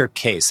 What's your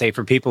case? Say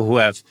for people who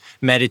have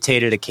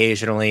meditated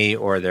occasionally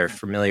or they're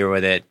familiar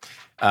with it.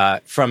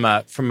 From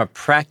a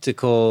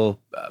practical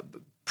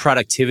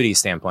productivity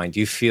standpoint, do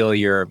you feel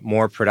you're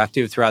more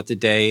productive throughout the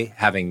day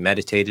having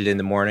meditated in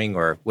the morning,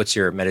 or what's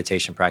your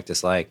meditation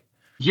practice like?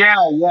 Yeah.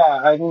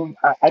 I mean,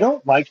 I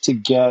don't like to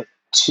get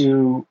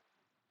too.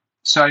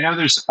 So I know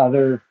there's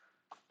other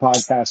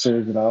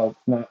podcasters, and I'll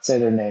not say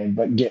their name,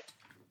 but get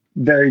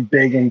very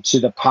big into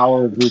the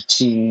power of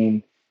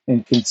routine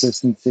and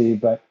consistency.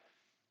 But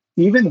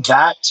even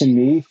that to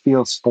me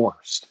feels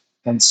forced.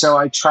 And so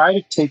I try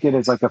to take it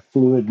as like a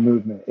fluid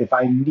movement. If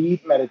I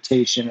need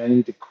meditation, I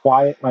need to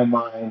quiet my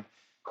mind,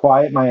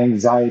 quiet my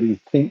anxiety,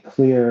 think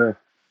clear,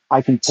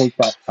 I can take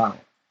that time.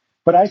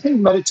 But I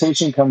think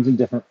meditation comes in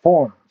different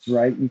forms,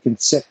 right? You can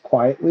sit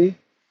quietly,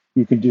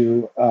 you could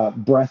do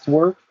breath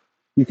work,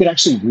 you could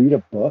actually read a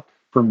book.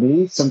 For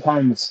me,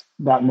 sometimes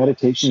that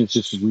meditation is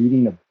just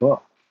reading a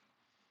book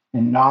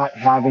and not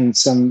having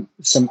some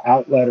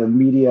outlet or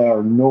media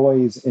or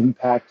noise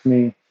impact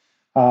me.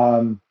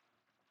 Or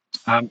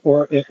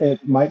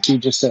it might be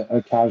just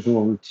a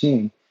casual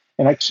routine.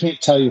 And I can't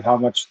tell you how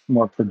much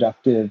more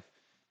productive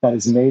that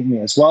has made me,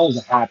 as well as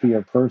a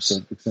happier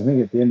person. Because I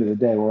think at the end of the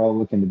day, we're all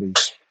looking to be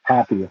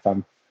happy if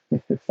I'm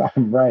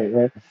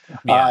right.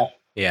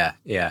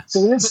 Yeah.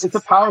 So it's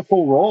a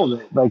powerful role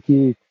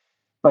that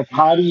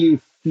how do you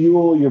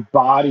fuel your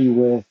body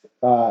with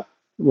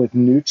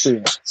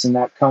nutrients? And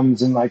that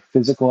comes in like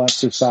physical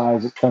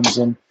exercise. It comes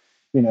in,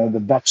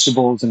 the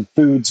vegetables and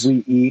foods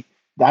we eat.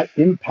 That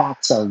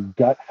impacts our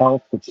gut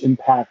health, which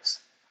impacts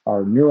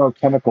our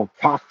neurochemical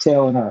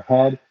cocktail in our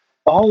head.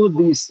 All of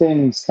these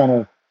things kind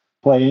of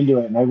play into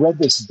it. And I read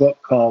this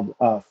book called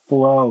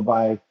Flow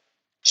by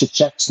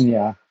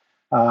Csikszentmihalyi.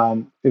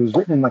 It was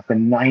written in like the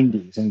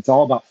 90s, and it's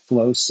all about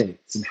flow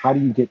states and how do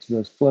you get to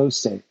those flow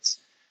states,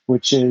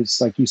 which is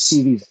like you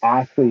see these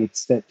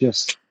athletes that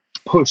just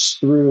push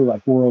through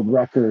like world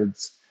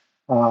records,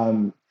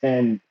 and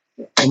then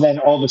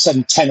all of a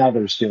sudden 10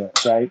 others do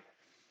it, right?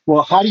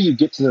 Well, how do you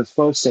get to those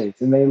flow states?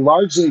 And they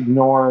largely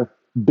ignore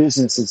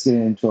businesses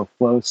getting into a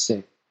flow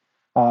state.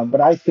 But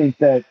I think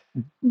that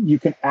you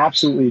can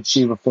absolutely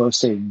achieve a flow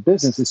state in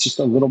business. It's just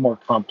a little more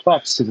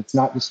complex because it's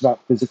not just about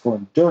physical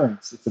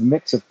endurance. It's a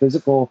mix of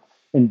physical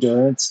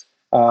endurance,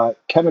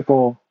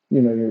 chemical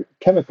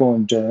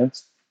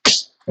endurance,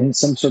 and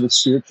some sort of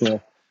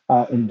spiritual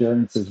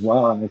endurance as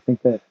well. And I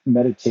think that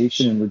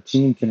meditation and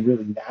routine can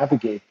really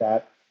navigate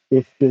that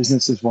if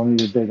business is one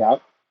of your big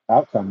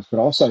outcomes. But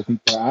also, I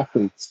think for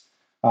athletes,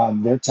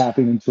 they're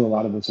tapping into a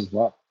lot of this as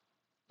well.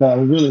 A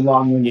really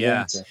long-winded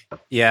answer.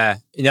 Yeah.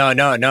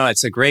 No.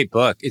 It's a great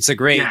book. It's a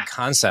great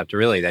concept,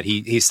 really, that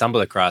he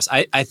stumbled across.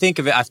 I think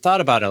of it. I've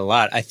thought about it a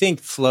lot. I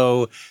think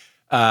flow.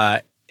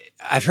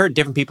 I've heard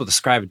different people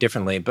describe it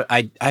differently, but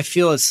I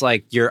feel it's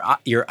like you're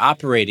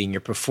operating, you're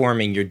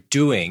performing, you're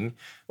doing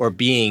or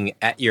being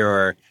at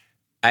your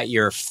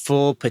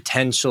full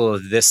potential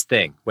of this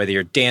thing, whether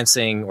you're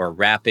dancing or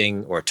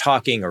rapping or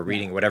talking or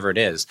reading, whatever it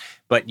is.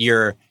 But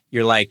you're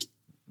like.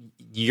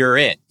 You're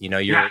it, you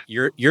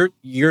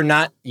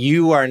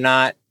are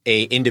not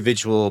a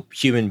individual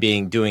human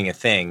being doing a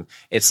thing.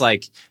 It's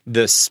like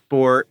the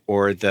sport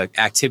or the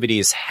activity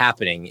is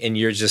happening and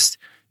you're just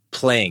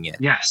playing it.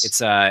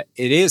 Yes. It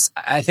is.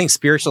 I think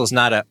spiritual is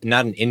not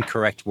an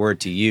incorrect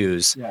word to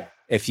use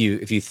if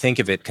you think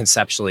of it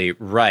conceptually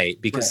right,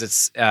 because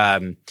it's,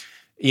 I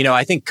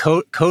think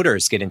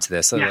coders get into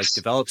this. So like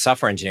developed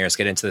software engineers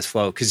get into this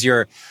flow because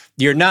you're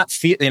not,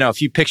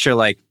 if you picture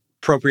like,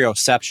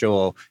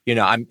 proprioceptual,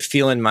 I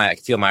feel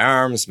my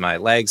arms, my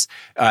legs.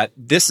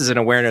 This is an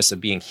awareness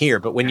of being here.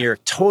 But when you're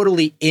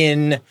totally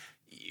in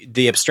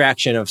the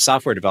abstraction of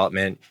software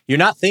development, you're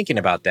not thinking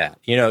about that.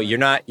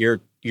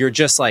 You're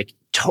just like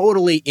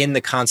totally in the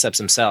concepts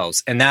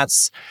themselves. And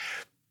that's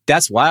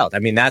wild. I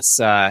mean,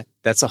 I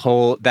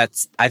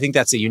think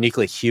that's a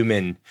uniquely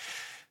human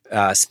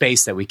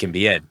space that we can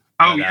be in.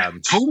 Oh,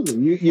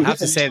 totally. You have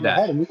to say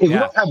that. If you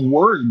don't have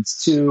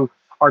words to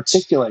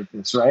articulate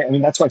this, right? I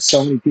mean, that's why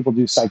so many people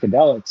do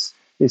psychedelics,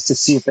 is to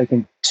see if they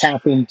can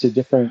tap into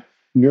different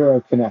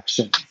neuron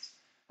connections.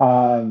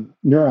 And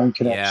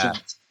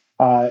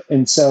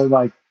so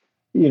like,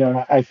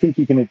 I think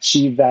you can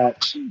achieve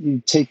that.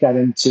 You take that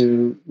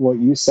into what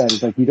you said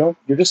is like, you're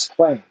just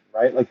playing,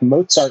 right? Like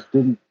Mozart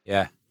didn't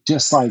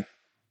just like,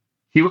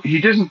 he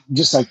didn't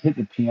just like hit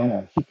the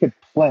piano. He could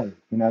play,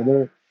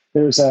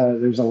 there's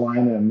a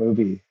line in a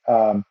movie,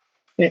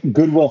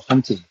 Good Will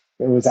Hunting.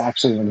 It was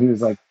actually when he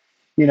was like,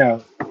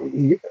 because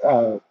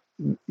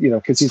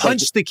he's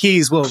Punch like, the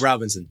Keys, Will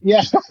Robinson.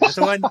 Yeah. That's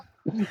the one?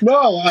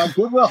 No,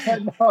 Good Will.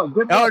 No,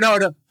 Good Will.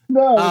 No.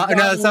 No,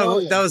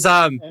 that was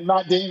and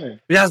Matt Damon.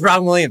 That was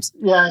Robin Williams.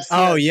 Yes.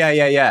 Oh, yeah.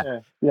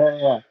 Yeah.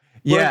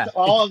 But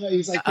all of it,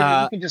 he's like,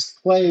 you can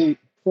just play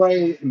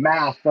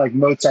math like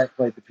Mozart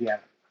played the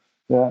piano.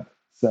 Yeah.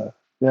 So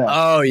yeah.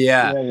 Oh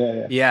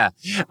yeah.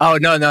 Oh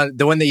no.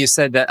 The one that you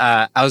said that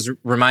I was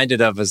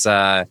reminded of was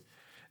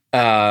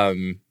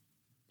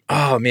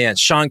oh man,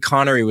 Sean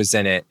Connery was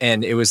in it,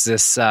 and it was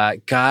this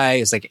guy.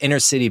 He's like inner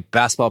city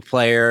basketball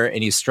player,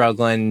 and he's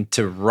struggling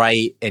to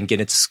write and get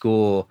into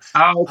school.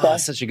 Oh, okay.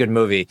 Such a good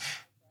movie.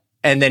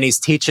 And then he's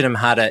teaching him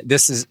how to.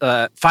 This is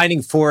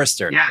Finding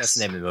Forrester. Yes. That's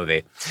the name of the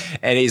movie.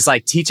 And he's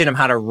like teaching him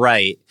how to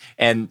write.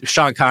 And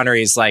Sean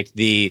Connery is like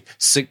the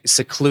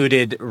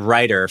secluded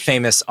writer,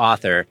 famous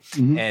author,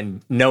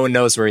 and no one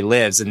knows where he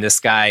lives. And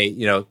this guy,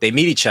 they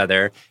meet each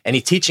other, and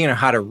he's teaching him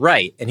how to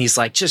write. And he's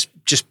like, just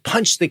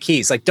punch the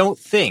keys. Like, don't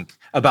think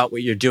about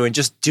what you're doing.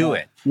 Just do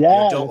it.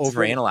 Yeah. Don't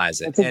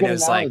overanalyze it. And it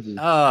was analogy. like,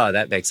 oh,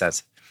 that makes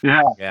sense.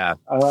 Yeah.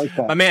 I like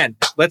that. My man,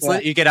 let's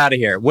let you get out of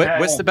here.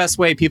 What's the best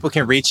way people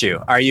can reach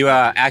you? Are you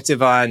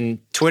active on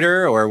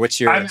Twitter, or what's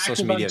your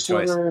social media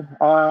choice?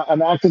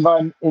 I'm active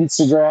on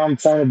Instagram,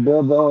 trying to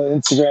build the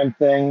Instagram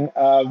thing,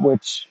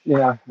 which,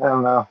 I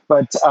don't know.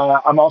 But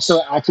I'm also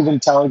active in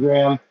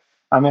Telegram.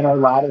 I'm in our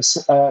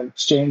Lattice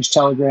Exchange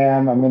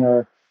Telegram. I'm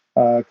in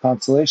our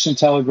Constellation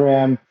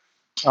Telegram.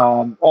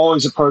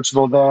 Always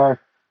approachable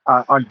there.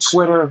 On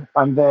Twitter,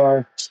 I'm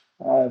there.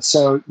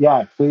 So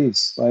yeah,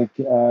 please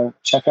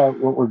check out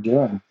what we're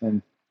doing.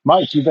 And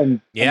Mike, you've been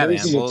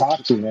amazing to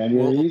talk to, man.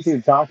 You're easy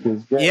to talk to.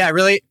 It's great. Yeah,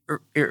 really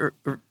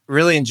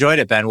enjoyed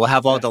it, Ben. We'll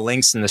have all the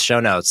links in the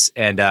show notes,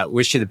 and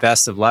wish you the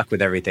best of luck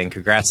with everything.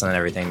 Congrats on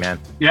everything, man.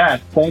 Yeah,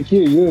 thank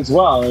you. You as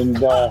well, and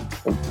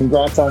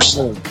congrats on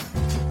the move.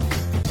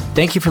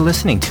 Thank you for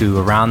listening to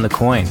Around the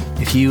Coin.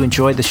 If you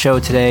enjoyed the show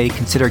today,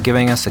 consider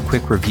giving us a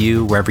quick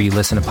review wherever you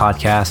listen to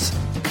podcasts.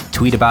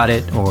 Tweet about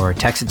it or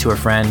text it to a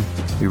friend.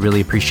 We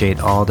really appreciate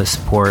all the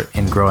support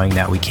in growing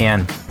that we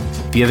can.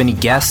 If you have any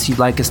guests you'd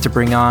like us to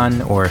bring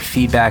on or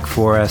feedback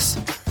for us,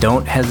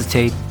 don't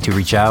hesitate to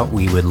reach out.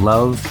 We would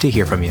love to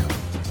hear from you.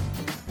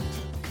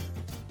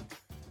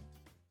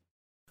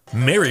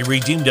 Mary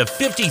redeemed a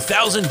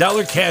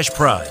 $50,000 cash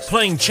prize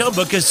playing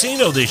Chumba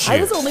Casino this year.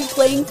 I was only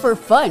playing for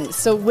fun,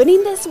 so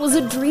winning this was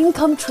a dream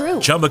come true.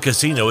 Chumba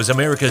Casino is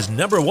America's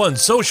 #1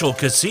 social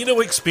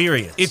casino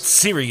experience. It's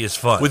serious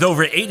fun. With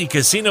over 80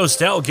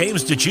 casino-style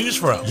games to choose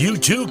from, you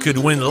too could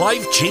win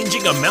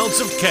life-changing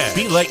amounts of cash.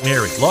 Be like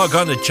Mary. Log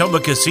on to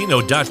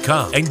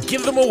ChumbaCasino.com and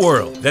give them a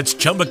whirl. That's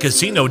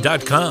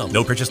ChumbaCasino.com.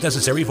 No purchase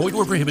necessary. Void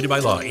where prohibited by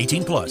law.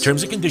 18+.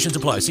 Terms and conditions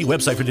apply. See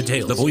website for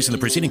details. The voice in the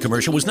preceding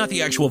commercial was not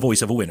the actual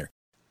voice of a winner.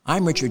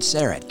 I'm Richard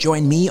Serrett.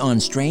 Join me on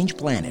Strange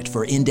Planet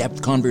for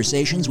in-depth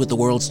conversations with the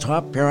world's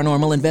top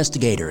paranormal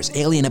investigators,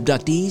 alien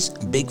abductees,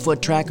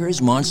 Bigfoot trackers,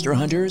 monster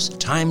hunters,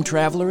 time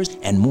travelers,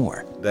 and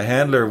more. The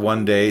handler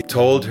one day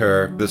told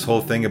her this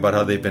whole thing about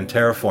how they've been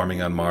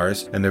terraforming on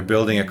Mars, and they're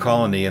building a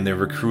colony, and they're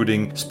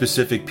recruiting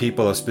specific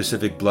people of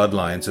specific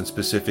bloodlines and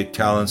specific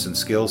talents and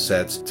skill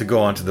sets to go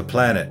onto the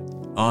planet.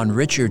 On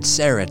Richard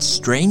Serrett's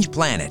Strange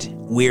Planet,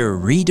 we're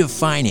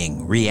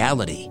redefining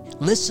reality.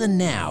 Listen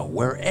now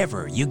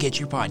wherever you get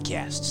your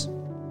podcasts.